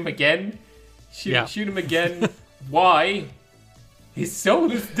 shoot him again. Shoot him again. Why? His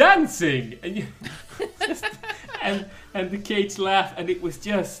soul is dancing, and and the Cage laugh, and it was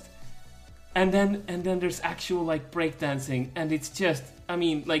just, and then there's actual like breakdancing, and it's just,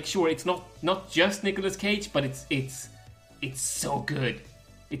 sure, it's not just Nicolas Cage, but it's so good,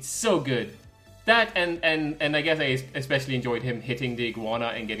 it's so good. That and I guess I especially enjoyed him hitting the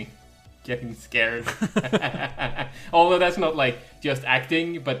iguana and getting scared. Although that's not like just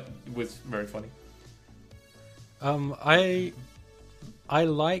acting, but it was very funny. I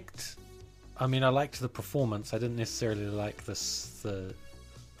liked the performance. I didn't necessarily like the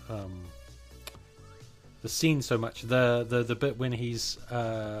the scene so much. The bit when he's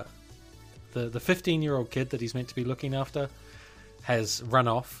the 15-year-old kid that he's meant to be looking after has run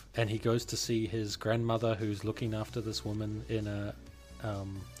off, and he goes to see his grandmother who's looking after this woman in a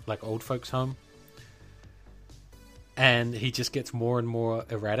like old folks home, and he just gets more and more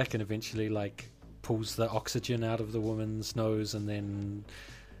erratic, and eventually like pulls the oxygen out of the woman's nose, and then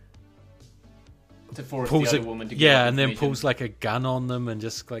to force pulls the a, other woman to give yeah, up and then information. pulls like a gun on them, and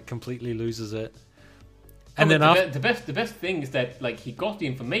just like completely loses it. Oh, And then but after, the best thing is that like he got the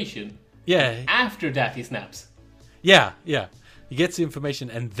information. yeah, After that, he snaps. yeah, he gets the information,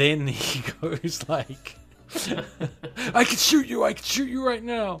 and then he goes like, "I can shoot you! I can shoot you right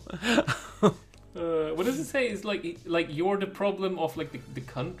now!" What does it say? It's like you're the problem of like the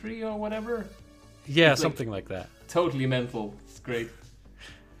country or whatever. Yeah, It's like- something like that. Totally mental. It's great.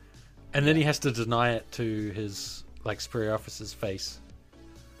 And then he has to deny it to his like superior officer's face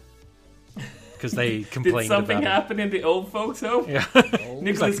because they Did complained something about happen in the old folks home? it. Yeah,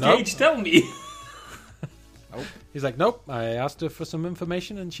 Nicolas like, nope. Cage, tell me. He's like, "Nope, I asked her for some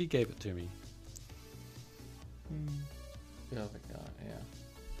information and she gave it to me." Oh my god, yeah.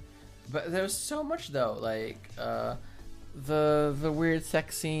 But there's so much though, like the weird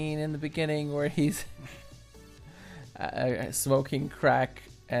sex scene in the beginning where he's smoking crack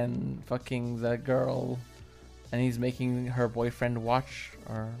and fucking the girl, and he's making her boyfriend watch,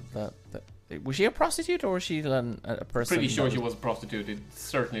 or the was she a prostitute or was she a person? Pretty sure that she was a prostitute. It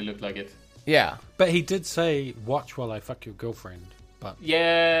certainly looked like it. Yeah, But he did say, "Watch while I fuck your girlfriend." But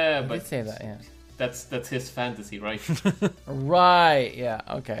Yeah, I but did say that. Yeah. that's his fantasy, right? Right, yeah,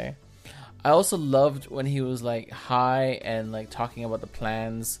 okay. I also loved when he was like high and like talking about the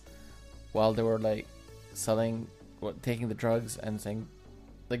plans while they were like taking the drugs, and saying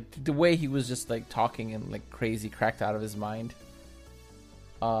like the way he was just like talking and like crazy, cracked out of his mind.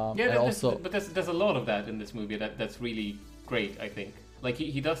 Yeah, and also but there's a lot of that in this movie that's really great. I think like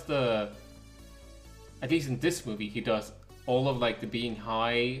he does at least in this movie he does all of like the being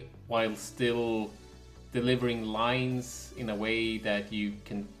high while still delivering lines in a way that you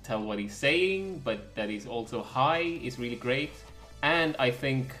can tell what he's saying, but that he's also high is really great. And I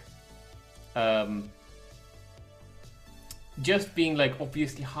think just being like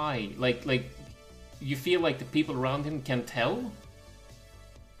obviously high, like you feel like the people around him can tell.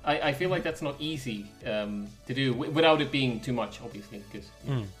 I feel like that's not easy to do without it being too much, obviously. Because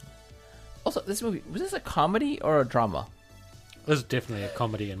also this movie, was this a comedy or a drama? this is definitely a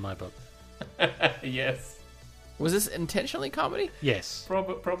comedy in my book. yes, Was this intentionally comedy? Yes.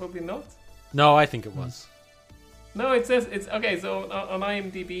 probably not. No, I think it was. No, it says it's okay. So on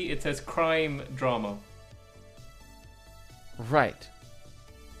IMDb it says crime drama. Right.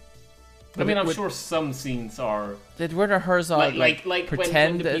 I mean, I'm Would- sure some scenes are Did Werner Herzog like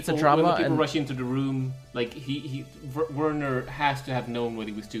pretend when the that it's a people- drama When the people and rush into the room, like Werner has to have known what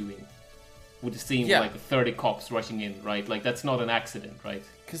he was doing. With the scene Yeah. with like 30 cops rushing in, right? Like that's not an accident, right?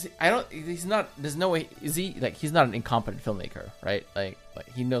 because he's not. There's no way. Is he like? He's not an incompetent filmmaker, right? Like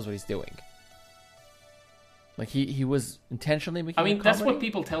he knows what he's doing. Like he was intentionally making. I mean, a that's what comedy?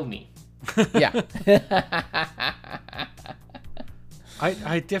 people tell me. Yeah.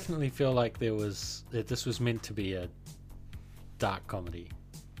 I definitely feel like that this was meant to be a dark comedy.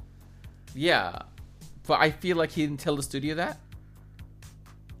 Yeah, but I feel like he didn't tell the studio that.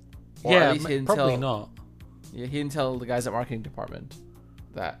 Or Yeah, at least he didn't probably tell, not. Yeah, he didn't tell the guys at marketing department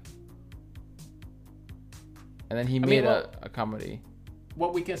that. And then he mean, made well- a comedy.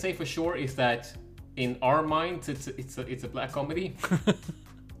 What we can say for sure is that in our minds, it's a black comedy,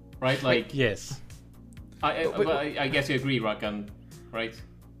 right? Like Yes, I guess you agree, Rakan, right?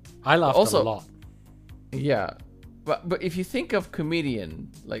 I laughed Also- a lot. Yeah, but if you think of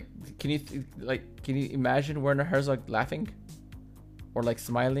comedian, like, can you imagine Werner Herzog laughing, or like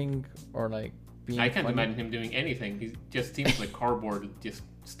smiling, or like being? I can't funny? imagine him doing anything. He just seems like cardboard, just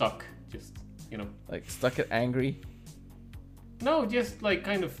stuck, just Like stuck at angry. No, just like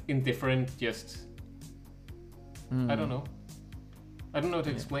kind of indifferent. Just I don't know. I don't know how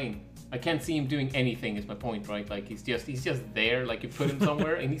to explain. I can't see him doing anything. Is my point, right? Like he's just there. Like you put him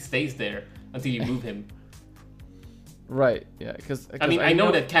somewhere and he stays there until you move him. Right. Yeah. Because I mean, I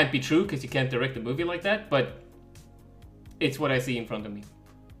know that can't be true because you can't direct a movie like that, but it's what I see in front of me.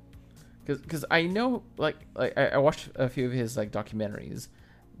 Because I know, like I watched a few of his like documentaries,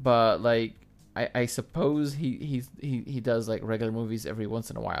 but like I suppose he does like regular movies every once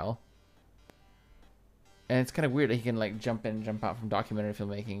in a while, and it's kind of weird that he can like jump in and jump out from documentary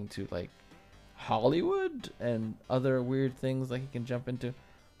filmmaking to like Hollywood and other weird things like he can jump into.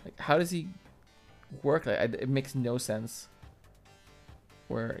 Like, how does he work? Like, it makes no sense.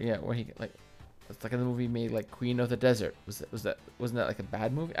 where he like it's like in the movie made like Queen of the Desert. Wasn't that like a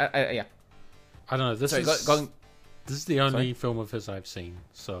bad movie? Yeah. I don't know. This Sorry, is going. this is the only Sorry? film of his I've seen,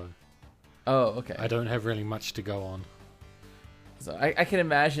 so Oh, okay. I don't have really much to go on. So I can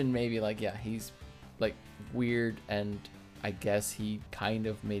imagine maybe like he's like weird, and I guess he kind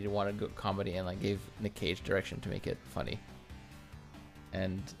of made it want to go comedy and like gave Nick Cage direction to make it funny.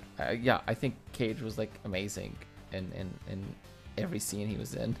 And I think Cage was like amazing in every scene he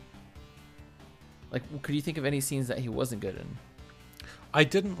was in. Like, could you think of any scenes that he wasn't good in? I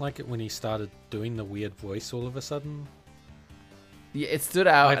didn't like it when he started doing the weird voice all of a sudden. Yeah, it stood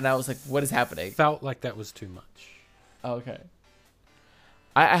out, I and I was like, "What is happening?" Felt like that was too much. Okay.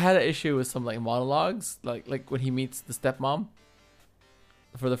 I had an issue with some like monologues, like when he meets the stepmom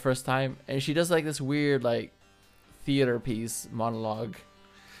for the first time, and she does like this weird like theater piece monologue.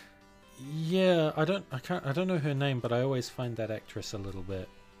 Yeah, I don't know her name, but I always find that actress a little bit.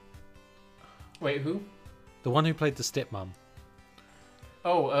 Wait, who? The one who played the stepmom.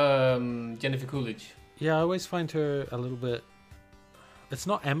 Oh, Jennifer Coolidge. Yeah, I always find her a little bit. It's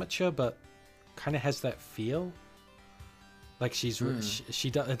not amateur, but kind of has that feel. Like she's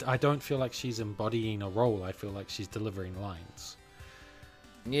she I don't feel like she's embodying a role. I feel like she's delivering lines.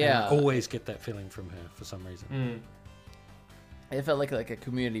 Yeah, And I always get that feeling from her for some reason. it felt like a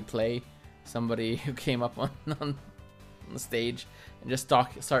community play. Somebody who came up on the stage and just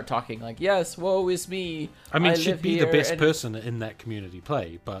start talking like, "Yes, woe is me." I mean, live she'd be the here," best and- person in that community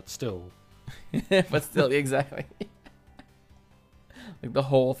play, but still. but still, exactly. Like the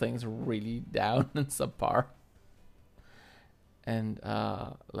whole thing's really down and subpar. And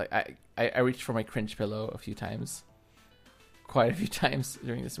like I reached for my cringe pillow a few times, quite a few times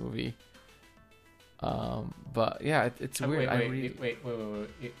during this movie. But yeah, it's weird. Wait.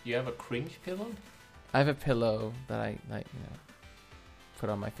 You have a cringe pillow? I have a pillow that I like, put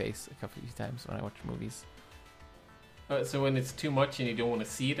on my face a few times when I watch movies. So when it's too much and you don't want to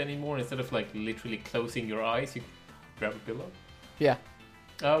see it anymore, instead of like literally closing your eyes, you grab a pillow? Yeah,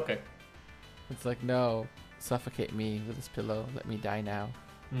 Oh, okay. it's like, no, suffocate me with this pillow. Let me die now.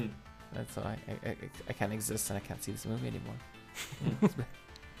 That's why I can't exist and I can't see this movie anymore.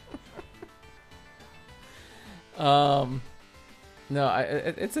 No,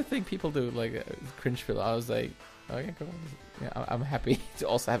 it's a thing people do, like cringe pillow. I was like, oh yeah, cool. Yeah, I'm happy to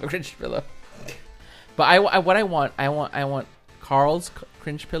also have a cringe pillow. But I want Carl's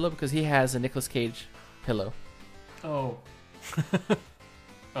cringe pillow because he has a Nicolas Cage pillow. Oh.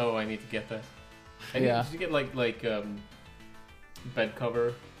 Oh, I need to get that. Yeah. Did you get like bed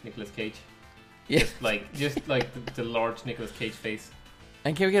cover Nicolas Cage? Yeah. Just like the large Nicolas Cage face.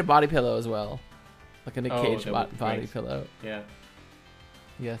 And can we get a body pillow as well? Like a Nick Oh, Cage that would be body great. pillow. Yeah.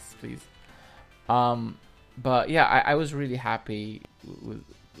 Yes, please. But yeah, I was really happy with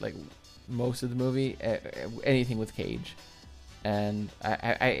like most of the movie, anything with Cage, and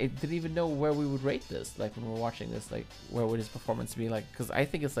I didn't even know where we would rate this. Like when we're watching this, like where would his performance be? Like, because I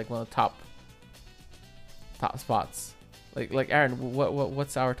think it's like one of the top spots. Like Aaron,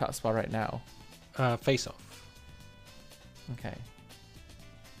 what's our top spot right now? Face Off. Okay.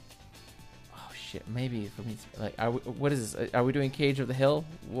 Oh shit, maybe for me. Like, what is this? Are we doing Cage of the Hill?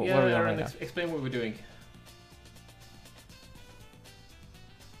 What are we on Aaron, right now? explain what we're doing.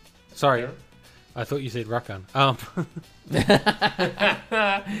 Sorry, Aaron? I thought you said Rakan.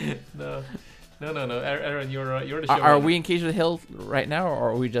 No. Aaron, you're the show. Are we in Cage of the Hill right now, or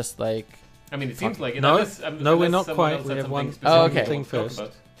are we just like? I mean, it seems like it. No, unless we're not someone quite. else We had have something one specific Oh, okay. they thing want to talk first.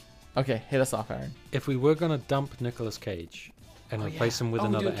 about. Okay, hit us off, Aaron. If we were going to dump Nicolas Cage and replace him with we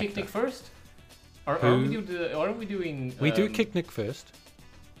another do Kick actor, Nick first? Or Who? aren't we doing... we do Kick Nick first.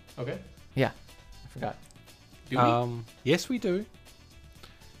 Okay. Yeah, I forgot. Do we? Yes, we do.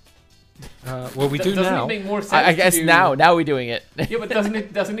 Well, we do Doesn't now. it make more sense I guess to do... now we're doing it. Yeah, but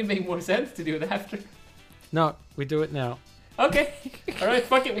doesn't it make more sense to do it after? No, we do it now. Okay. Alright,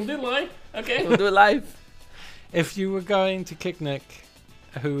 fuck it, we'll do it live. Okay. We'll do it live. If you were going to kick Nick,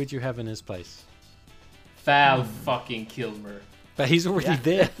 who would you have in his place? Val fucking Kilmer. But he's already Yeah.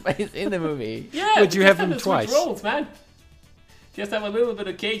 there. But he's in the movie. Yeah, Would you just have him to switch twice? roles, man. Just have a little bit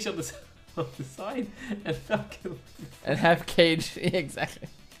of Cage on the side and Val Kilmer. And have Cage. Exactly.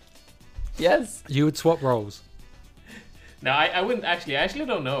 Yes. You would swap roles. No, I wouldn't actually. I actually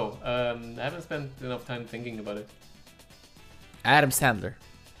don't know. I haven't spent enough time thinking about it. Adam Sandler.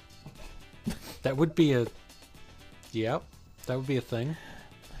 That would be a... Yep, that would be a thing.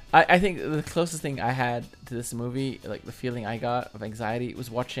 I think the closest thing I had to this movie, like the feeling I got of anxiety, was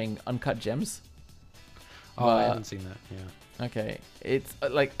watching Uncut Gems. Oh, I But- haven't seen that, yeah. Okay, it's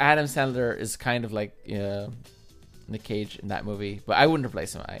like Adam Sandler is kind of like Nick Cage in that movie, but I wouldn't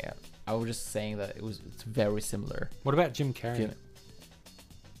replace him. I was just saying that it's very similar. What about Jim Carrey? Feeling.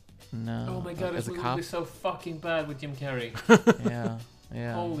 No. Oh my god, as this a movie cop. was so fucking bad with Jim Carrey.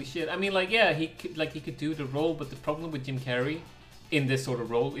 Yeah. Holy shit! I mean, like, yeah, he could do the role, but the problem with Jim Carrey in this sort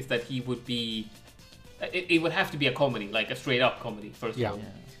of role is that he would be. It would have to be a comedy, like a straight up comedy, first of all,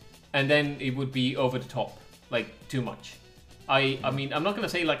 and then it would be over the top, like too much. I mean, I'm not gonna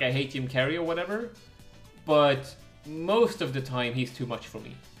say like I hate Jim Carrey or whatever, but most of the time he's too much for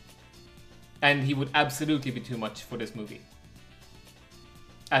me, and he would absolutely be too much for this movie,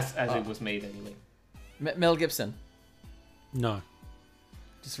 as it was made anyway. Mel Gibson. No.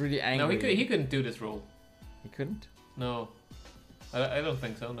 Just really angry. No, he couldn't do this role. He couldn't? No, I don't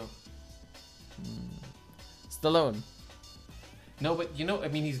think so. No. Stallone. No, but you know, I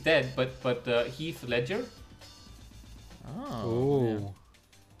mean, he's dead. But Heath Ledger. Oh.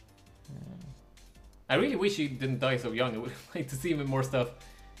 I really wish he didn't die so young. I would like to see him in more stuff.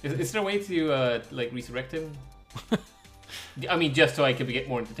 Is there a way to like resurrect him? I mean, just so I can get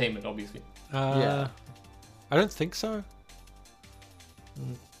more entertainment, obviously. I don't think so.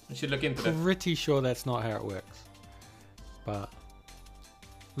 I should look into that. Pretty sure that's not how it works. But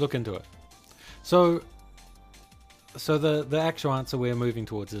look into it. So the actual answer we're moving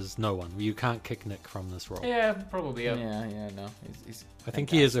towards is no one. You can't kick Nick from this role. Yeah, probably. Yeah. Yeah, no. He's I think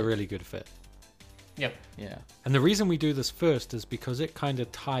he is a really good fit. Yeah. Yeah. And the reason we do this first is because it kind of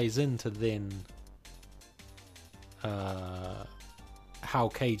ties into then how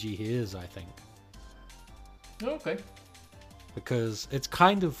cagey he is, I think. Okay. Because it's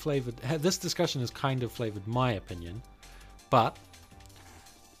kind of flavored. This discussion has kind of flavored my opinion, but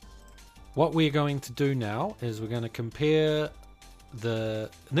what we're going to do now is we're going to compare the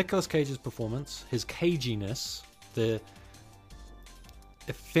Nicolas Cage's performance, his caginess, the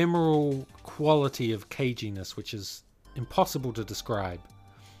ephemeral quality of caginess, which is impossible to describe.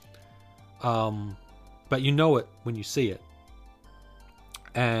 But you know it when you see it.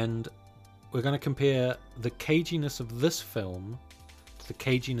 And we're going to compare the caginess of this film to the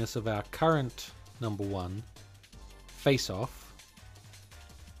caginess of our current number one, Face Off.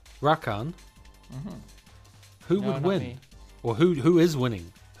 Rakan, who No, would not win? me. Or who is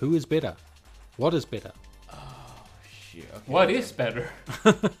winning? Who is better? What is better? Shit. Okay. What is better?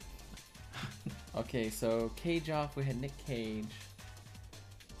 Okay, so Cage Off, we had Nick Cage.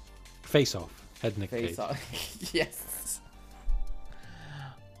 Face Off had Nick Face Cage. Off. Yes.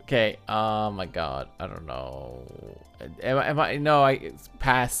 Okay, oh my god, I don't know. Am I no, I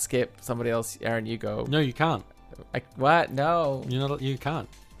pass, skip, somebody else. Aaron, you go. No, you can't. What? No. You can't.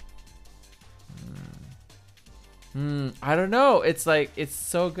 I don't know. It's like, it's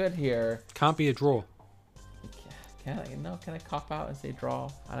so good here. Can't be a draw. Can I cop out and say draw?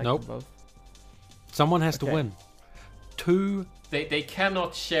 I like Nope. them both. Someone has to Okay. win. Two. They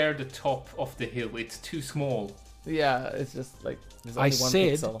cannot share the top of the hill. It's too small. Yeah, it's just like there's I only one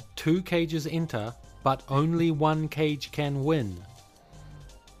said pixel. 2 cages enter, but only 1 cage can win.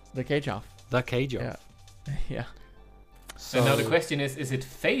 The Cage Off. The cage off. Yeah. Yeah. So, And now the question is it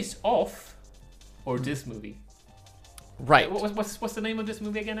Face Off or this movie? Right. What's the name of this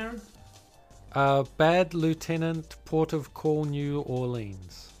movie again, Aaron? Bad Lieutenant, Port of Call, New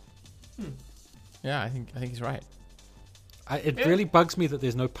Orleans. Yeah, I think he's right. It Yeah. really bugs me that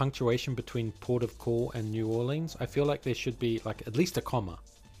there's no punctuation between Port of Call and New Orleans. I feel like there should be like at least a comma.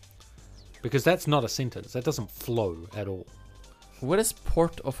 Because that's not a sentence. That doesn't flow at all. What does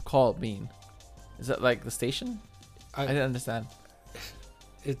Port of Call mean? Is that like the station? I- I didn't understand.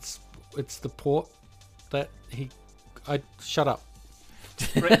 It's the port that shut up.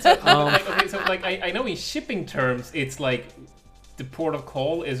 Right, so, I know in shipping terms, it's like the port of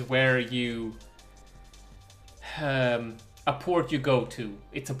call is where you a port you go to.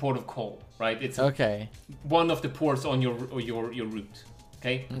 It's a port of call, right? It's Okay. one of the ports on your route.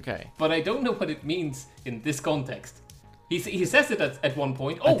 Okay, Okay. but I don't know what it means in this context. He says it at one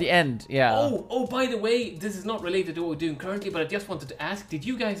point. At the end, yeah. Oh, by the way, this is not related to what we're doing currently, but I just wanted to ask, did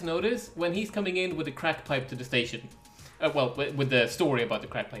you guys notice when he's coming in with a crack pipe to the station? Well, with the story about the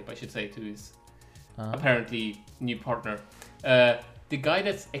crack pipe, I should say, to his apparently new partner. The guy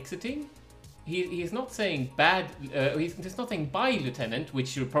that's exiting, he's not saying bad, he's not saying bye, Lieutenant,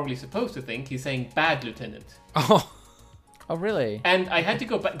 which you're probably supposed to think. He's saying bad, Lieutenant. Oh, really? And I had to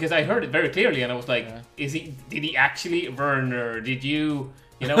go back because I heard it very clearly, and I was like, did he actually, Werner, did you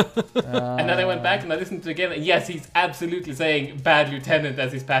know? And then I went back and I listened to it again, and yes, he's absolutely saying bad lieutenant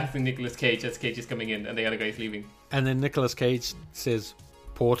as he's passing Nicolas Cage as Cage is coming in and the other guy's leaving. And then Nicolas Cage says,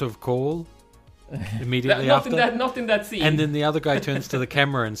 Port of Call, immediately Not after. in that scene. And then the other guy turns to the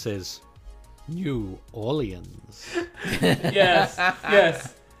camera and says, New Orleans.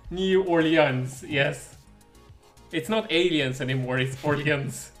 Yes. New Orleans. Yes. It's not aliens anymore. It's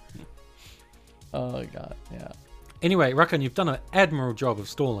Orleans. Oh god, yeah. Anyway, Rakan, you've done an admirable job of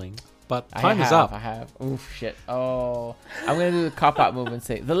stalling, but time is up. I have. Oof, shit. Oh, I'm gonna do the cop out move and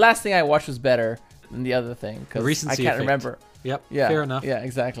say the last thing I watched was better than the other thing The because I recency can't effect. remember. Yep, Yeah, fair enough. Yeah,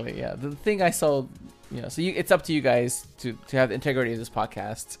 exactly. Yeah, the thing I saw, So it's up to you guys to have the integrity of this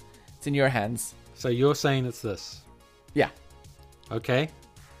podcast. It's in your hands. So you're saying it's this. Yeah. Okay.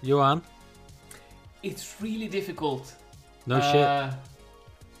 Johan? It's really difficult. No shit.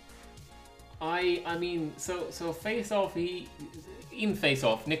 I mean, so Face Off. In Face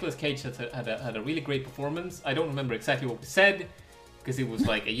Off, Nicolas Cage had a really great performance. I don't remember exactly what we said because it was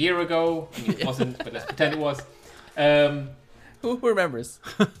like a year ago. I mean, it wasn't, but let's pretend it was. Who remembers?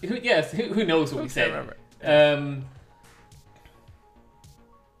 Who knows what we said? Remember.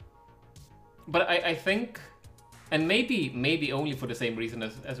 But I think, and maybe only for the same reason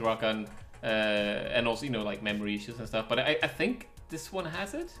as Rakan, and also like memory issues and stuff. But I think this one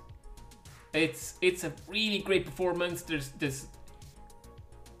has it. It's a really great performance. There's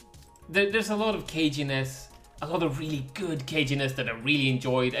a lot of caginess, a lot of really good caginess that I really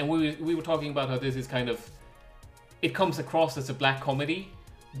enjoyed. And we were talking about how this is kind of, it comes across as a black comedy,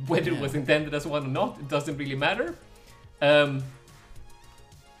 whether it was intended as one or not. It doesn't really matter.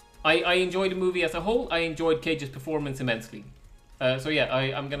 I enjoyed the movie as a whole. I enjoyed Cage's performance immensely. So yeah,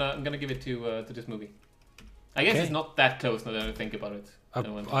 I'm gonna give it to this movie. I guess Okay. it's not that close now that I think about it.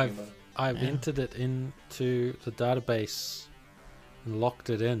 I've entered it into the database and locked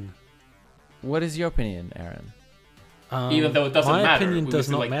it in. What is your opinion, Aaron? Even though it doesn't my matter. opinion we does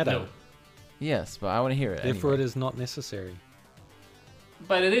were not still matter. No. Yes, but I want to hear it. Therefore, anyway. it is not necessary.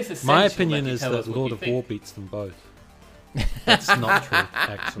 But it is essential. My opinion that you is tell that us what Lord you of think. War beats them both. That's not true,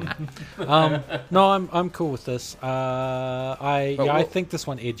 actually. No, I'm cool with this. I think this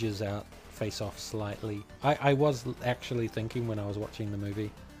one edges out Face Off slightly. I was actually thinking when I was watching the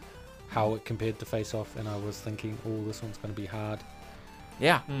movie how it compared to Face Off, and I was thinking, oh, this one's going to be hard.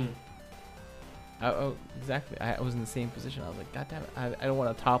 Yeah. Exactly. I was in the same position. I was like, God damn it, I don't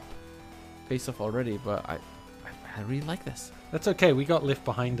want to top Face Off already, but I really like this. That's okay. We got left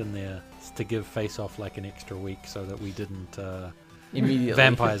behind in there to give Face Off like an extra week so that we didn't Immediately.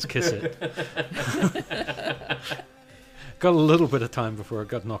 vampires kiss it. Got a little bit of time before it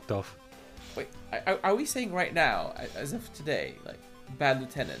got knocked off. Wait, are we saying right now, as of today, like Bad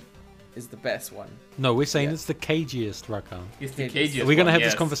Lieutenant is the best one? No, we're saying Yeah. it's the cagiest, Rakan. It's the Cages. cagiest We're going to one, have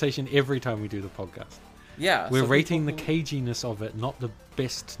yes. this conversation every time we do the podcast. Yeah. We're so rating the people caginess of it, not the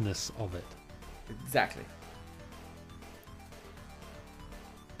bestness of it. Exactly.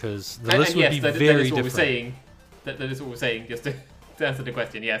 Because the And list would yes, be that very is what different. we're saying. That is what we're saying. Just to answer the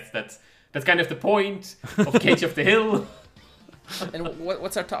question, yes, that's kind of the point of Cage of the Hill. And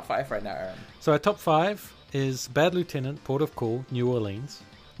what's our top 5 right now, Aaron? So our top 5 is Bad Lieutenant, Port of Call, New Orleans.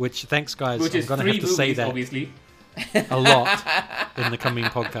 Which, thanks guys, Which I'm is going to 3 have to movies, say that obviously. a lot in the coming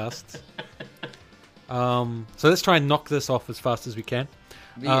podcasts. So let's try and knock this off as fast as we can.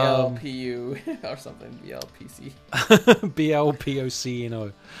 BLPU or something. BLPC.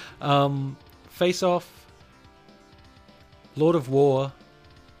 BLPOCNO. Face Off, Lord of War,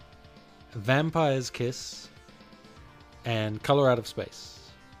 Vampire's Kiss, and Color Out of Space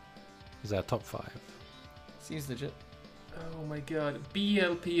is our top 5. Seems legit. Oh my god.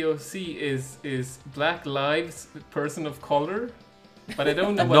 BLPOC is Black Lives Person of Color. But I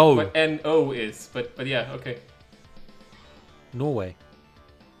don't know No. what NO is. But yeah, okay. Norway.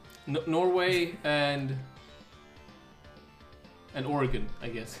 Norway and Oregon, I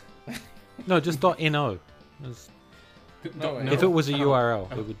guess. No, just .no. It's- No, If it was a Oh.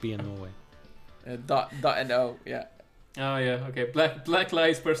 URL, it would be in Norway. Dot and O. Yeah. Oh yeah, okay. Black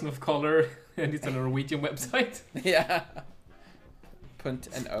Lives Person of Color, and it's a Norwegian website. Yeah. Punt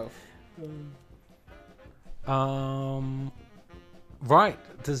and O.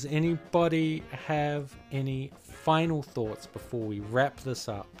 Right. Does anybody have any final thoughts before we wrap this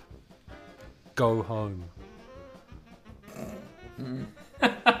up? Go home.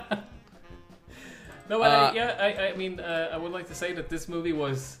 No, but I mean, I would like to say that this movie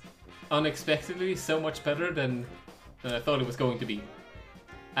was unexpectedly so much better than I thought it was going to be,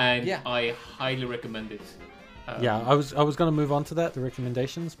 and Yeah. I highly recommend it. Yeah, I was going to move on to that, the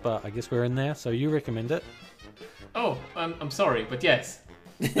recommendations, but I guess we're in there. So you recommend it? Oh, I'm sorry, but yes,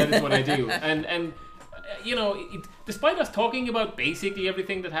 that is what I do. And despite us talking about basically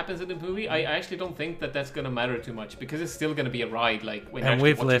everything that happens in the movie, I actually don't think that that's gonna matter too much because it's still gonna be a ride. Like when you're And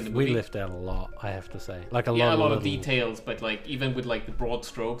actually watching the movie. we left out a lot, I have to say. Like a Yeah, lot a lot of of details, but like even with like the broad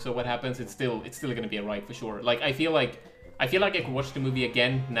strokes of what happens, it's still gonna be a ride for sure. Like I feel like I could watch the movie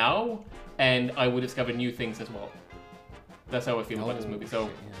again now, and I would discover new things as well. That's how I feel about this movie. So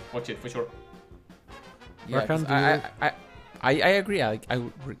watch it for sure. Yeah, Rakan, 'cause I agree. I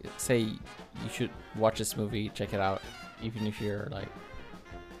would say you should watch this movie, check it out, even if you're like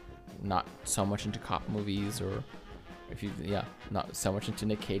not so much into cop movies, or if you not so much into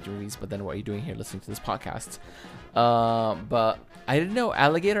Nick Cage movies. But then what are you doing here listening to this podcast? But I didn't know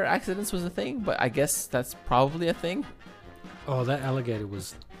alligator accidents was a thing, but I guess that's probably a thing. Oh, that alligator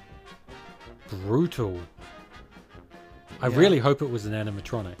was brutal. I Yeah. really hope it was an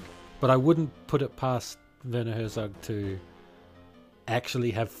animatronic, but I wouldn't put it past Werner Herzog to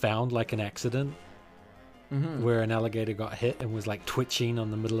actually have found like an accident where an alligator got hit and was like twitching on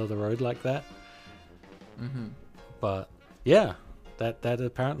the middle of the road like that. But yeah, that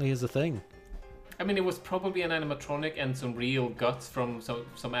apparently is a thing. I mean, it was probably an animatronic and some real guts from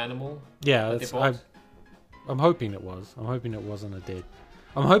some animal. Yeah, that they bought. I'm hoping it was. I'm hoping it wasn't a dead.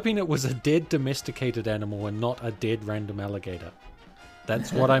 I'm hoping it was a dead domesticated animal and not a dead random alligator.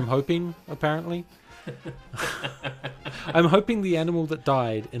 That's what I'm hoping, apparently. I'm hoping the animal that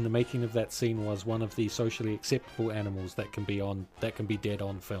died in the making of that scene was one of the socially acceptable animals that can be dead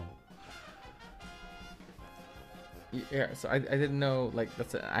on film. Yeah, so I didn't know like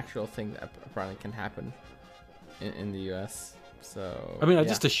that's an actual thing that apparently can happen in the US. So I mean, I yeah.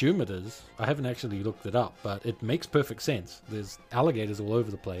 just assume it is. I haven't actually looked it up, but it makes perfect sense. There's alligators all over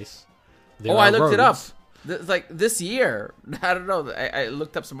the place. There I are looked it up. roads. Like this year, I don't know. I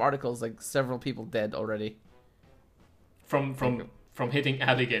looked up some articles. Like several people dead already. From hitting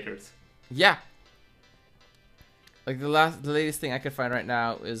alligators. Yeah. Like the latest thing I could find right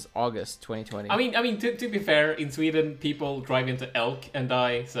now is August 2020. I mean, to be fair, in Sweden, people drive into elk and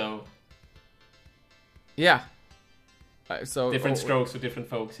die. So yeah. So different strokes for different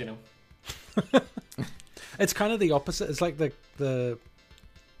folks, you know. It's kind of the opposite. It's like the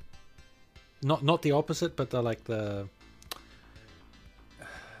not the opposite, but the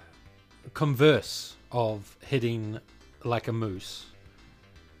converse of hitting like a moose.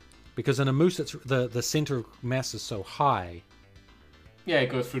 Because in a moose, it's the center of mass is so high. Yeah, it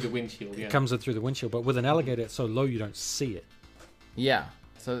goes through the windshield. Yeah. It comes in through the windshield, but with an alligator, it's so low you don't see it. Yeah.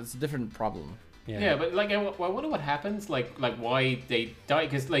 So it's a different problem. Yeah, but like I wonder what happens, like why they die,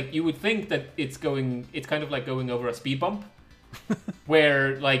 because like you would think that it's kind of like going over a speed bump,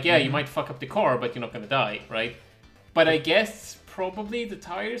 where like you might fuck up the car, but you're not gonna die, right? But I guess probably the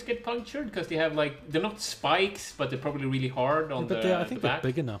tires get punctured because they have like they're not spikes, but they're probably really hard on But I think the they're back.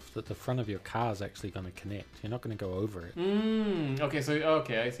 big enough that the front of your car is actually going to connect. You're not going to go over it.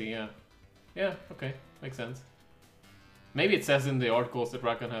 Okay, I see. Yeah, okay, makes sense. Maybe it says in the articles that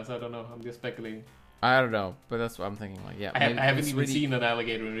Rakan has. I don't know. I'm just speculating. I don't know, but that's what I'm thinking. Like, yeah, I haven't it's even really, seen an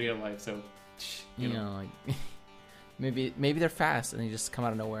alligator in real life, so you know, like maybe they're fast and they just come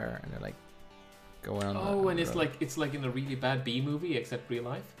out of nowhere and they're like going on. and it's like in a really bad B movie, except real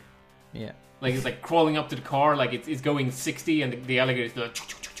life. yeah, Like it's like crawling up to the car, like it's going 60, and the alligator's like,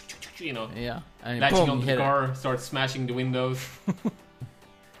 you know, yeah, and latching boom, onto you the hit car, starts smashing the windows, it.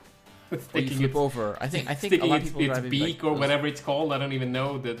 Or you sticking flip its, over. I think a sticking lot of its, people its drive beak like, or those- whatever it's called. I don't even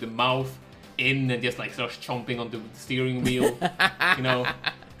know the mouth in and just like starts chomping on the steering wheel, you know,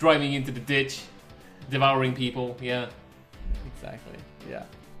 driving into the ditch, devouring people. Yeah. Exactly. Yeah.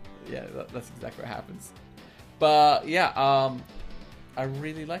 That's exactly what happens. But yeah, I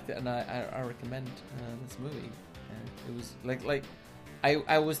really liked it, and I recommend this movie. And it was like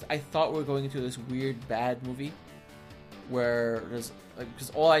I thought we were going into this weird bad movie where there's like because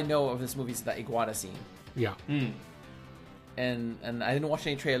all I know of this movie is that iguana scene, Yeah. and I didn't watch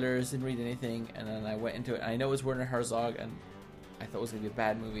any trailers, didn't read anything, and then I went into it. And I know it was Werner Herzog, and I thought it was gonna be a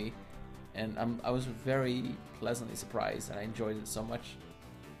bad movie, and I was very pleasantly surprised, and I enjoyed it so much.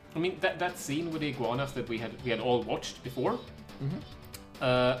 I mean that scene with the iguanas that we had all watched before.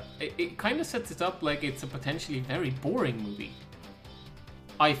 It kind of sets it up like it's a potentially very boring movie.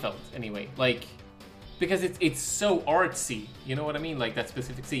 I felt anyway, like because it's so artsy, you know what I mean? Like that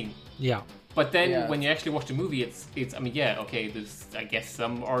specific scene. Yeah. But then Yeah. when you actually watch the movie, it's I mean yeah, okay, there's I guess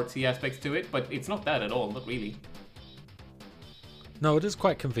some artsy aspects to it, but it's not that at all, not really. No, it is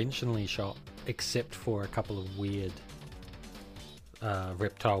quite conventionally shot, except for a couple of weird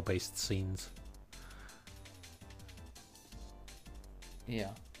reptile-based scenes. Yeah,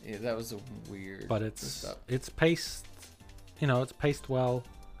 that was a weird. But it's stuff. paced, it's paced well.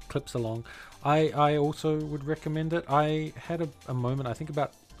 clips along. I also would recommend it. I had a moment, I think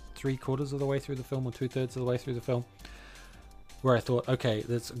about 3/4 of the way through the film or 2/3 of the way through the film, where I thought, okay,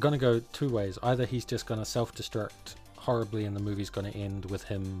 it's going to go two ways. Either he's just going to self-destruct horribly and the movie's going to end with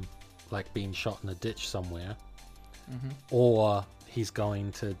him like being shot in a ditch somewhere, or he's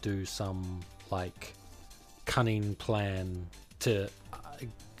going to do some like cunning plan to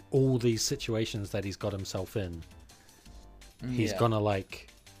all these situations that he's got himself in. He's gonna like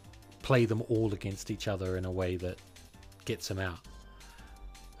play them all against each other in a way that gets him out.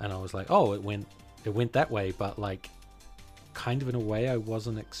 And I was like, oh, it went that way, but like kind of in a way I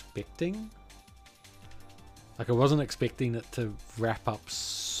wasn't expecting. Like I wasn't expecting it to wrap up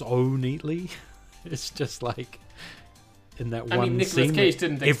so neatly. It's just like in that one I mean, Nicolas scene. Cage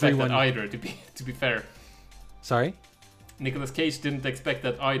didn't expect everyone... that either. To be fair, Sorry. Nicolas Cage didn't expect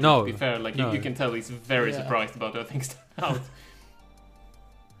that either. No, to be fair, like no. you can tell he's very surprised about how things turned out.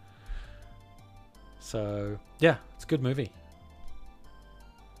 So yeah, it's a good movie.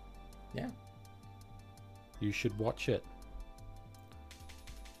 Yeah. You should watch it.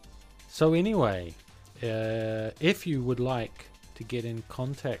 So anyway, if you would like to get in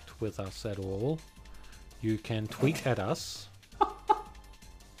contact with us at all, you can tweet at us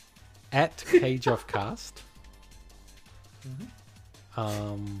at CageOffCast.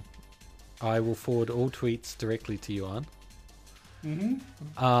 I will forward all tweets directly to you on.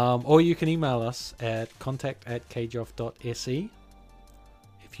 Or you can email us at contact@cageoff.se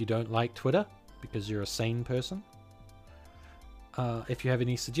if you don't like Twitter because you're a sane person. If you have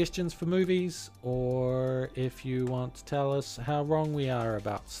any suggestions for movies, or if you want to tell us how wrong we are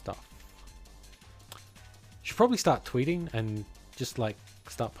about stuff. You should probably start tweeting and just like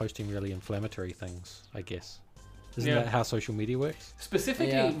start posting really inflammatory things, I guess. Isn't that how social media works?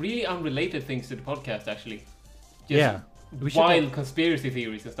 Specifically, really unrelated things to the podcast, actually. Just Yeah. wild conspiracy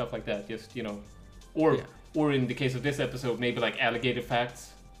theories and stuff like that. Just, you know, or in the case of this episode, maybe like alligator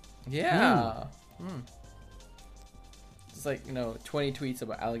facts. Yeah. It's like, 20 tweets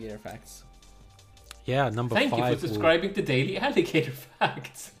about alligator facts. Yeah, number Thank 5. you for subscribing to Daily Alligator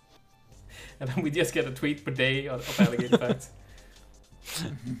Facts. And then we just get a tweet per day of alligator facts.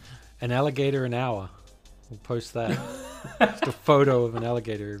 An alligator an hour. We'll post that. Just a photo of an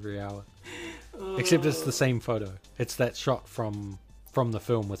alligator every hour. Except it's the same photo. It's that shot from the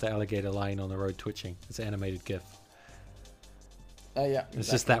film with the alligator lying on the road twitching. It's an animated GIF. Oh, yeah.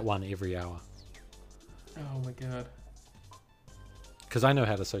 It's just that one every hour. Oh my god. Because I know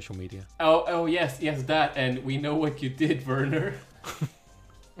how to social media. Oh yes, that, and we know what you did, Werner.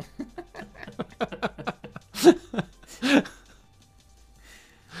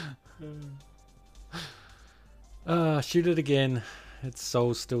 Shoot it again. Its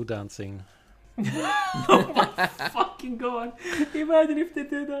soul's still dancing. Oh my fucking god. Imagine if they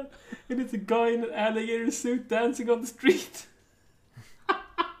did that. And it's a guy in an alligator suit dancing on the street.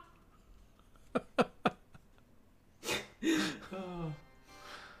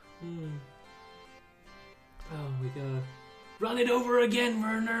 Oh my god. Run it over again,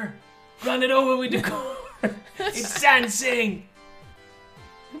 Werner. Run it over with the car. It's dancing.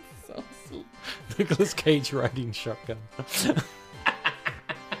 So sweet. Nicolas Cage riding shotgun.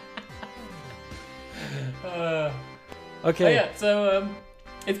 Okay. Yeah, so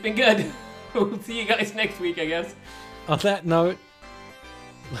it's been good. We'll see you guys next week, I guess. On that note,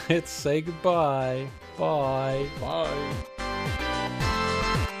 let's say goodbye. Bye. Bye.